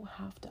 you don't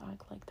have to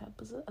act like that.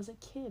 But as a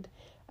kid,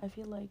 I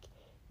feel like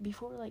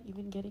before, like,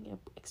 even getting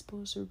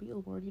exposed to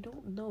real world, you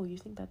don't know, you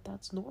think that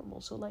that's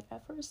normal. So, like,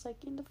 at first,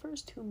 like, in the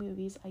first two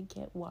movies, I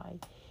get why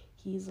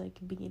he's, like,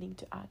 beginning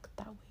to act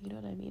that way, you know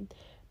what I mean?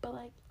 But,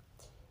 like,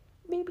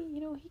 maybe, you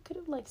know, he could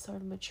have, like,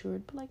 sort of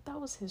matured, but, like, that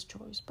was his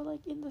choice. But,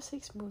 like, in the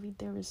sixth movie,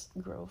 there is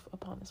growth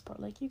upon his part.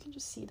 Like, you can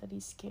just see that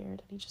he's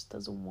scared and he just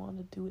doesn't want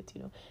to do it,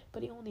 you know.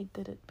 But he only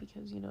did it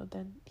because, you know,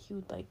 then he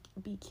would, like,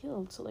 be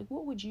killed. So, like,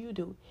 what would you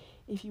do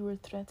if you were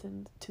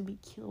threatened to be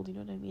killed, you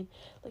know what I mean?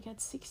 Like, at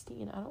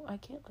 16, I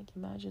can't, like,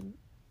 imagine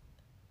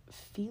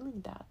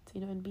feeling that,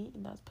 you know, and being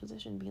in that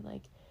position, being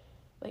like,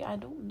 I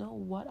don't know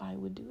what I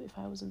would do if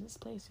I was in this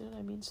place, you know what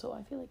I mean? So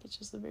I feel like it's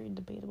just a very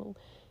debatable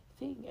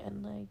thing,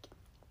 and, like,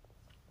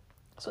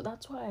 so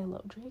that's why I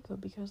love Draco,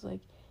 because, like,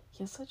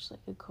 he has such,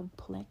 like, a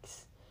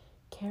complex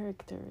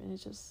character, and it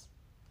just,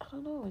 I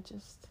don't know, it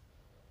just,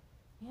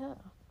 yeah.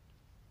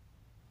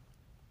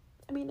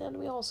 I mean, and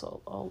we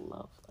also all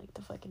love, like,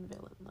 the fucking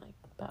villain, like,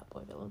 bad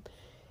boy villain.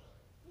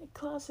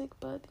 Classic,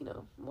 but, you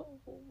know,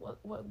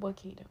 what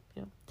can you do,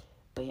 you know?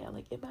 But yeah,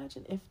 like,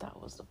 imagine if that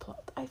was the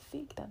plot. I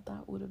think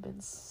that would have been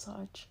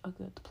such a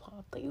good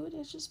plot. Like, it would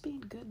have just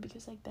been good,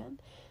 because, like, then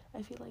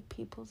I feel like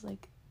people's,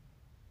 like,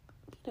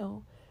 you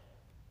know,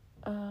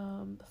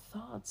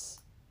 thoughts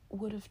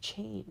would have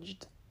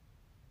changed,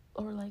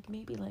 or, like,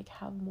 maybe, like,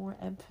 have more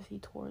empathy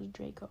towards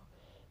Draco,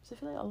 because I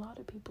feel like a lot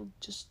of people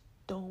just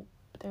don't.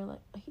 They're like,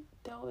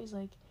 they always,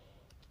 like,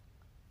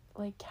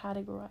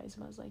 categorize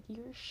him as, like,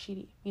 you're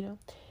shitty, you know,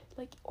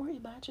 like, or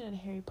imagine in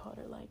Harry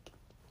Potter, like,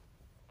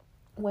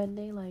 when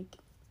they, like,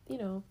 you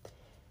know,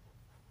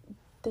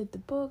 did the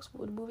books,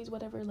 the movies,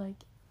 whatever, like,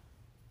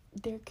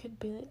 there could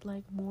be,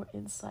 like, more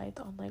insight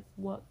on, like,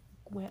 what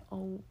went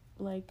on,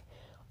 like,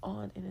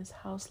 on in his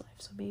house life.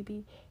 So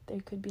maybe there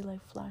could be,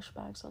 like,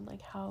 flashbacks on,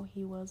 like, how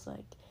he was,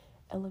 like,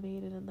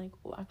 elevated, and, like,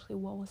 actually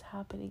what was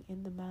happening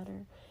in the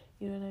matter,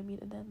 you know what I mean?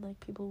 And then, like,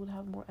 people would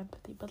have more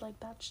empathy, but, like,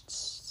 that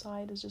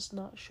side is just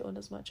not shown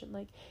as much, and,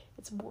 like,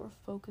 it's more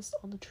focused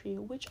on the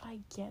trio, which I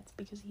get,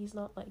 because he's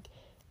not, like,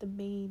 the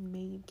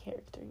main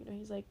character, you know,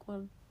 he's, like, one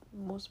of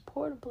the most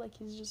important, but, like,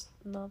 he's just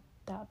not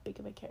that big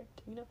of a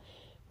character, you know,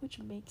 which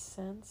makes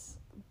sense.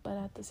 But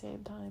at the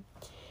same time,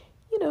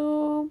 you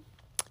know,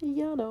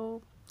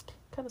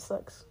 kind of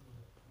sucks,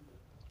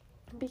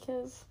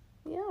 because,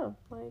 yeah,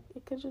 like,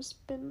 it could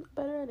just been a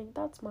better ending.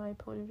 That's my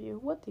point of view.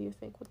 What do you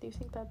think? What do you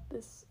think, that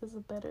this is a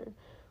better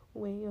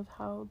way of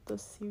how the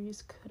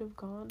series could have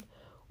gone,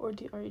 or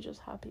are you just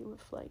happy with,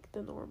 like,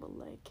 the normal,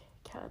 like,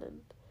 canon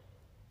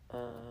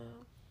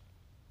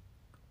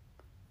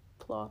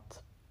plot,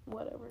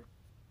 whatever?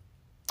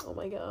 Oh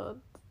my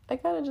god, I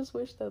kind of just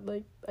wish that,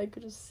 like, I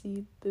could just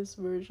see this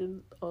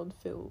version on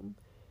film.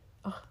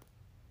 Oh,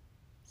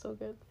 so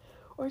good.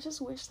 Or I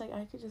just wish, like,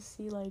 I could just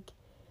see, like,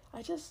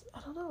 I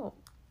don't know,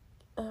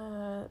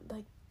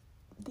 like,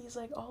 these,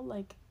 like, all,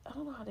 like, I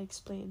don't know how to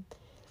explain,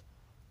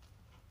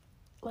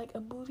 like,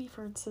 a movie,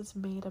 for instance,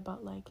 made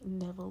about, like,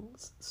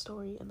 Neville's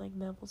story, and, like,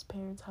 Neville's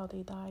parents, how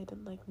they died,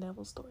 and, like,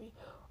 Neville's story,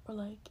 or,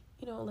 like,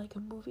 you know, like, a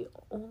movie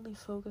only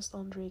focused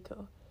on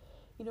Draco,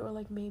 you know, or,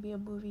 like, maybe a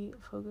movie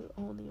focused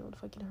only on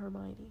fucking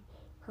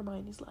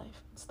Hermione's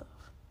life and stuff.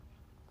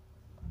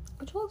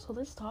 Which also,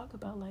 let's talk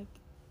about, like,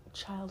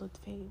 childhood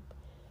fame.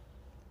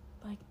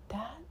 Like,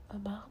 that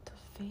amount of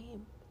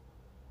fame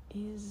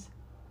is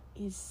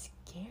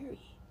scary.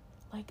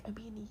 Like, I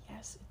mean,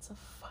 yes, it's a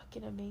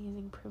fucking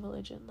amazing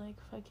privilege, and, like,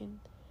 fucking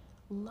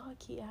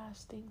lucky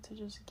ass thing to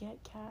just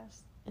get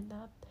cast in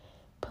that,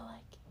 but,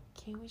 like,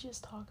 can we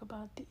just talk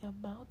about the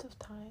amount of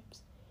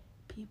times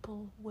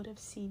people would have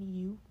seen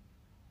you,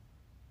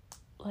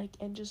 like,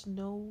 and just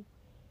know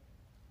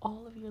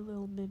all of your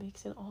little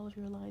mimics and all of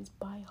your lines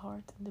by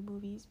heart in the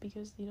movies?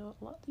 Because, you know,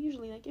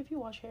 usually, like, if you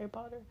watch Harry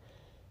Potter,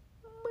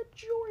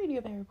 majority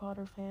of Harry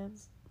Potter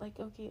fans, like,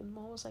 okay,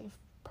 almost, like,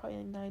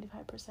 probably, like,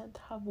 95%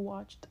 have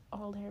watched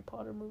all the Harry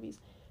Potter movies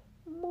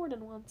more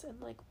than once, and,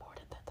 like, more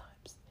than 10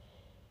 times.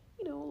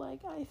 You know,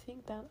 like, I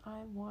think that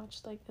I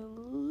watched, like, at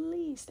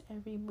least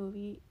every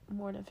movie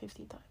more than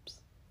 15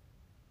 times.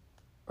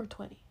 Or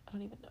 20, I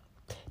don't even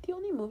know. The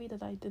only movie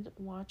that I didn't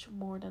watch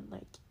more than,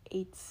 like,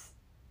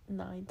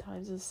 8-9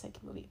 times is the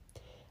second movie.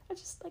 I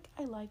just, like,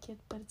 I like it,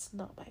 but it's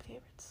not my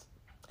favorites.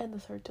 And the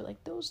third two,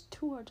 like, those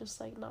two are just,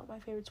 like, not my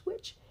favorites,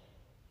 which,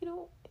 you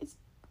know, it's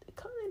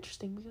kind of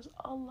interesting, because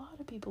a lot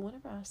of people,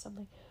 whenever I ask them,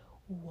 like,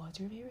 what's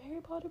your favorite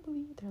Harry Potter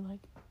movie, they're like,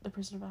 The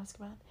Prisoner of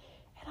Azkaban.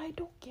 And I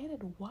don't get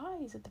it. Why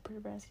is it the Pretty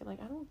Bear Skin?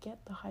 Like, I don't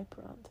get the hype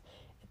around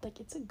it. Like,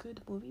 it's a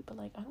good movie, but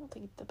like, I don't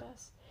think it's the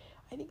best.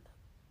 I think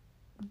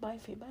my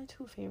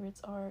two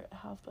favorites are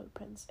Half-Blood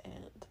Prince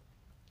and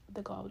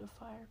The Goblet of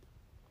Fire,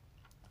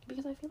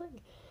 because I feel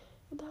like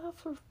the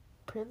Half-Blood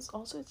Prince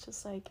also, it's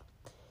just like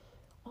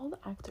all the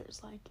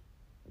actors, like,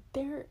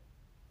 they're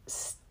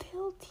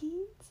still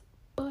teens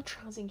but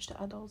transitioning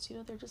to adults, you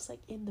know, they're just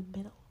like in the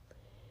middle.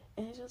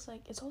 And it's just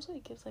like,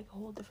 it gives like a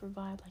whole different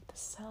vibe, like the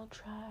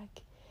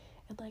soundtrack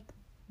and like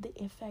the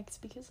effects,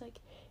 because like,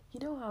 you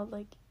know how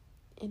like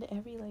in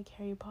every like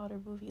Harry Potter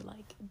movie,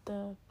 like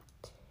the,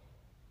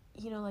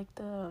 you know, like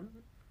the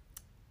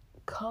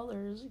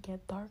colors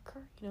get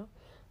darker, you know,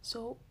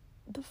 so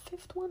the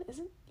fifth one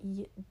isn't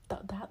yet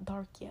that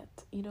dark yet,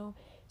 you know,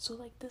 so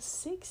like the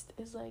sixth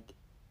is like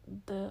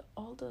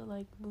all the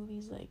like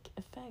movies like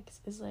effects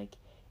is like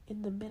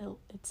in the middle.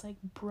 It's like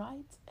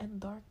bright and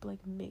dark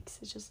like mix.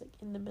 It's just like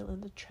in the middle,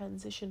 in the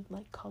transition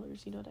like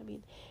colors, you know what I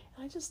mean?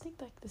 And I just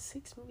think like the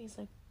sixth movie is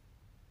like,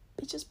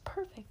 it's just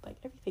perfect, like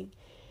everything.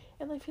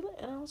 And I feel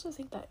like, and I also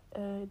think that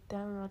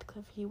Dan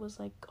Radcliffe, he was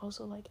like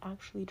also like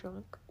actually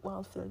drunk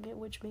while filming it,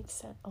 which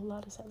makes a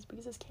lot of sense,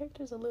 because his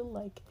character is a little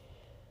like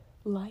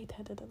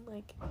lightheaded and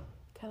like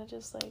kind of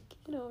just like,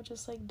 you know,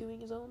 just like doing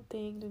his own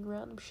thing, doing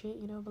random shit,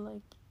 you know, but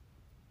like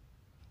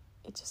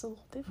it's just a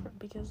little different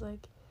because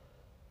like,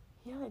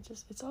 yeah,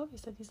 it's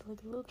obvious that he's like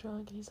a little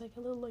drunk and he's like a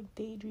little like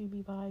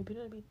daydreamy vibe, you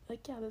know what I mean?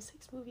 Like, yeah, the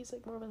sixth movie is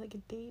like more of like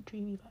a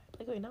daydreamy vibe,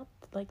 like, okay, not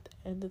like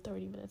the end of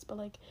 30 minutes, but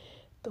like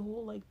the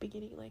whole like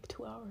beginning like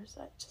 2 hours.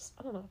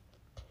 I don't know,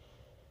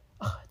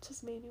 it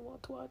just made me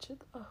want to watch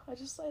it.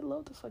 I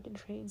love the fucking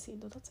train scene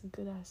though. That's a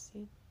good ass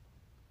scene.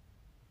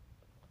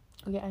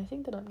 Okay, I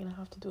think that I'm gonna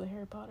have to do a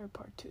Harry Potter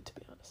part 2, to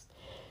be honest.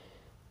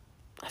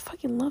 I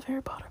fucking love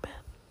Harry Potter, man.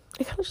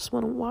 I kind of just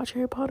want to watch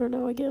Harry Potter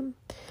now again.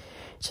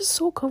 It's just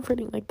so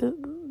comforting, like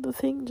the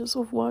thing just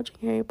of watching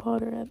Harry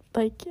Potter at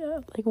like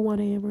 1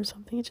 a.m. or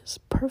something. It's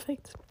just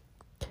perfect.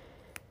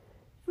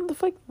 And the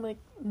fucking like,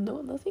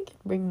 no, nothing can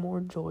bring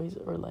more joys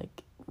or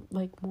like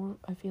more,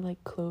 I feel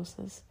like,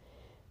 closeness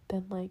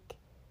than like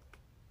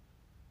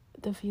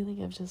the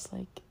feeling of just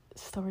like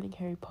starting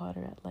Harry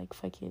Potter at like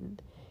fucking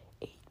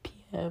 8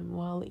 p.m.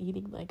 while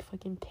eating like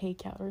fucking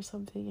takeout or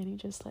something, and you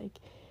just like,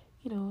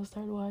 you know,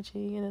 start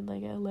watching, and then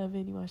like at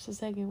 11 you watch the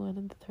second one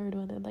and the third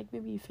one, and like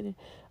maybe you finish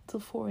until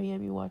 4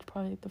 a.m. you watch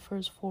probably like the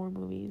first 4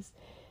 movies,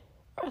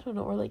 or I don't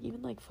know, or like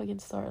even like fucking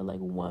start at like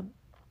 1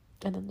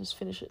 and then just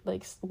finish it,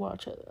 like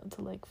watch it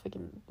until like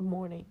fucking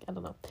morning. I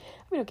don't know, I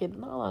mean, okay,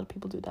 not a lot of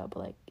people do that, but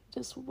like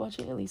just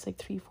watching at least like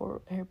 3-4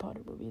 Harry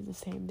Potter movies the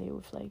same day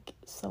with like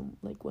some,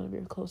 like one of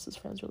your closest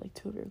friends or like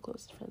 2 of your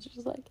closest friends, which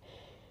is like,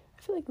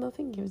 I feel like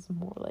nothing gives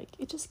more, like,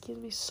 it just gives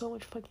me so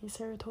much fucking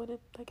serotonin,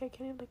 like I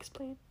can't even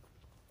explain.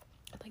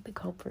 And like the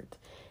comfort,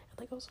 and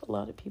like also a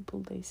lot of people,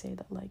 they say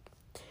that like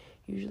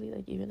usually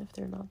like even if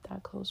they're not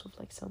that close with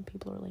like some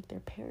people or like their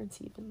parents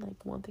even,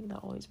 like one thing that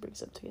always brings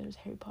them together is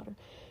Harry Potter,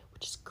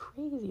 which is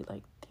crazy.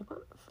 Like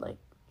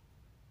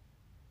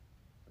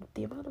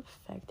the amount of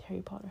effect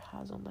Harry Potter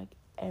has on like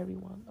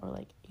everyone, or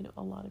like, you know,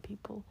 a lot of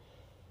people.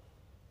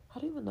 I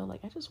don't even know,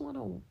 like I just want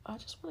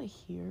to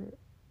hear,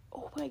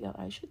 oh my god,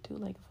 I should do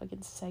like a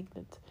fucking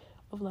segment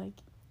of like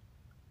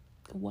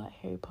what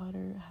Harry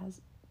Potter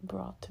has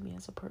brought to me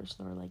as a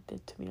person, or like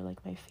did to me, or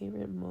like my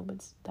favorite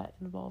moments that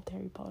involved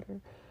Harry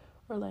Potter,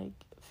 or like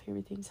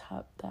favorite things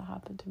that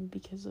happened to me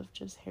because of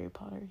just Harry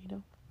Potter, you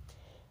know.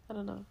 I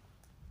don't know,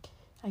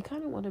 I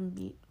kind of want to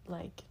meet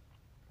like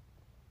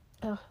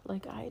I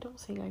don't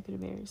think I could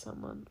marry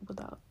someone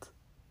without,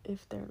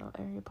 if they're not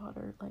a Harry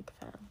Potter like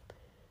fan.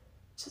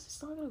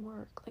 It's not gonna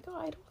work. Like,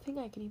 I don't think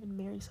I can even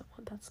marry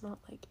someone that's not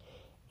like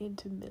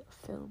into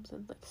films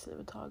and like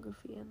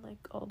cinematography and like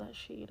all that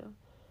shit, you know.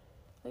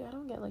 Like, I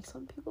don't get, like,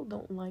 some people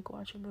don't like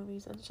watching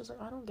movies, and it's just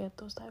like, I don't get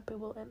those type of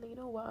people, and you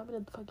know what, I'm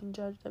gonna fucking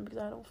judge them because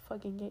I don't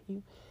fucking get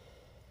you.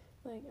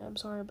 Like, I'm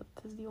sorry, but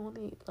this is the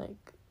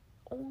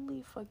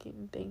only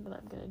fucking thing that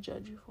I'm gonna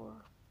judge you for,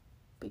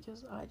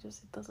 because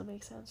it doesn't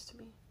make sense to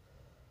me.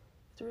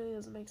 It really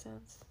doesn't make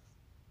sense.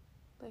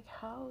 Like,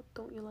 how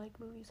don't you like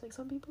movies? Like,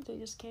 some people, they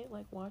just can't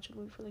like watch a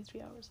movie for like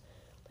 3 hours,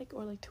 like,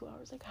 or like 2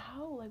 hours. Like,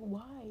 how? Like,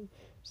 why?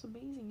 It's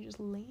amazing. You just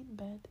lay in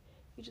bed,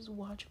 you just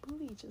watch a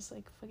movie. It's just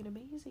like fucking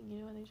amazing,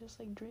 you know. And they just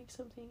like drink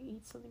something,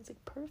 eat something. It's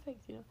like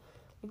perfect, you know.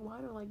 Like,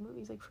 why don't I like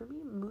movies? Like, for me,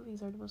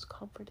 movies are the most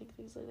comforting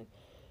things. Like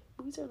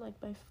movies are like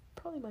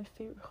probably my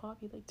favorite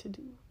hobby, like, to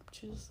do,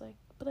 which is like.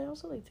 But I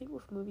also like think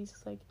with movies,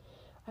 it's like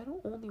I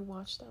don't only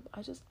watch them,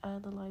 I just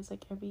analyze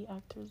like every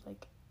actor's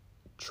like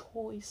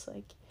choice,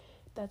 like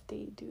that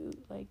they do,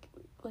 like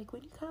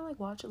when you kind of like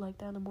watch it like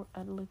that in a more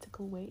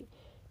analytical way,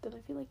 then I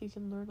feel like you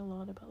can learn a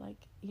lot about, like,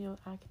 you know,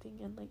 acting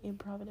and like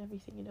improv and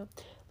everything, you know,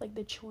 like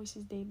the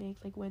choices they make,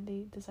 like when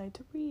they decide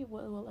to breathe,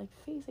 what like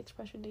face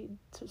expression they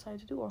decide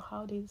to do, or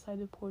how they decide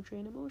to portray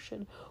an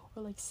emotion,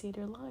 or like say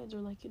their lines, or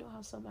like, you know,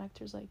 how some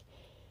actors, like,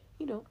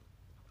 you know,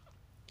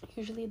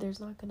 usually there's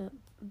not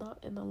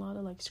in a lot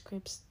of like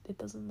scripts, it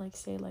doesn't like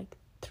say like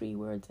 3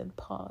 words and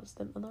pause,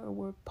 then another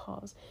word,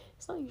 pause.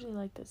 It's not usually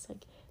like this.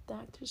 Like, the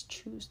actors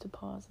choose to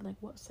pause and like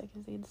what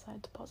seconds they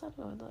decide to pause. I don't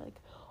know. And like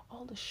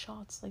all the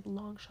shots, like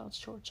long shots,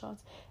 short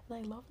shots, and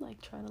I love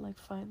like trying to like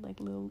find like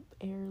little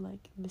air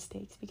like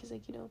mistakes, because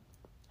like, you know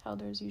how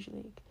there's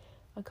usually like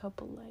a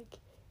couple like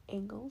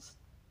angles,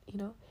 you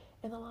know,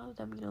 and a lot of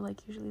them, you know,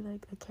 like usually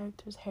like a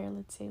character's hair,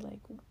 let's say like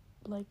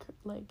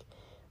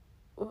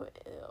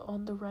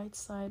on the right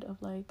side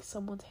of like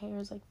someone's hair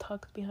is like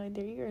tucked behind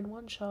their ear in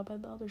one shot,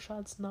 and the other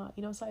shot's not,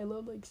 you know. So I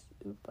love like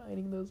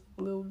finding those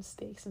little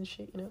mistakes and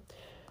shit, you know.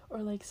 Or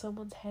like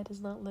someone's head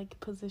is not like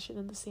positioned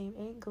in the same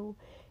angle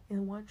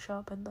in one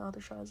shot, and the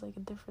other shot is like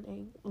a different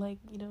angle, like,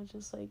 you know,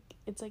 just like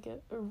it's like a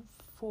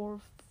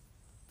four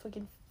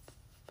fucking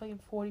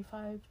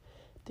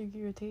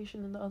 45-degree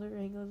rotation, and the other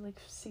angle is like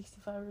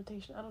 65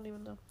 rotation. I don't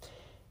even know,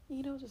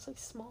 you know, just like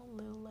small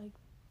little like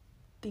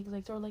things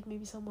like, or like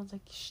maybe someone's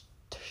like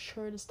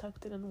shirt is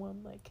tucked in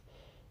one, like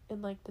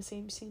in like the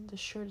same scene the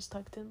shirt is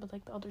tucked in, but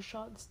like the other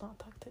shot it's not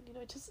tucked in, you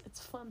know. It's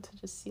fun to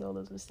just see all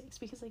those mistakes,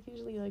 because like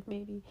usually like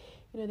maybe,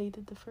 you know, they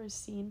did the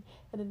first scene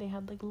and then they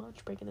had like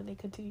lunch break and then they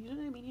continue, you know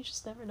what I mean? You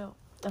just never know.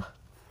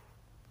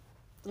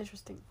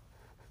 Interesting,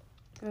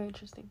 very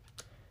interesting.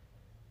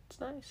 It's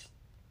nice.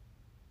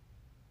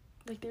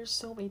 Like there's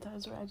so many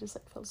times where I just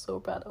like felt so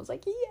proud. I was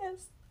like,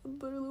 yes, a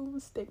little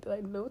mistake that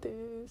I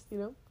noticed, you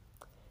know.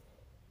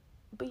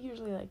 But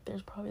usually like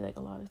there's probably like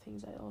a lot of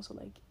things I also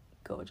like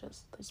go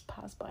just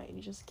pass by and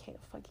you just can't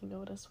fucking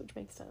notice, which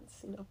makes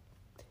sense, you know.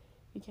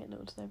 You can't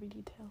notice every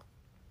detail.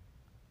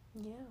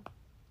 Yeah.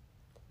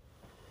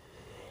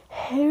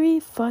 Harry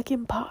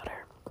fucking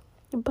Potter.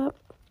 But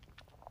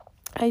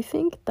I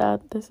think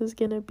that this is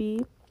gonna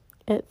be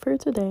it for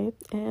today,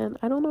 and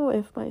I don't know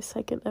if my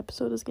second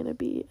episode is gonna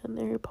be an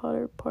Harry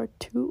Potter part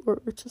 2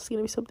 or it's just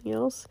gonna be something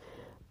else,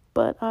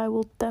 but I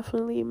will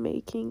definitely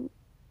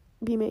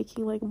be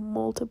making like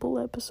multiple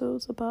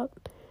episodes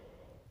about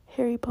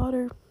Harry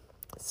Potter.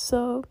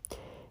 So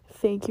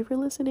thank you for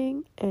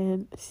listening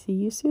and see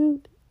you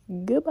soon.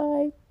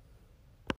 Goodbye.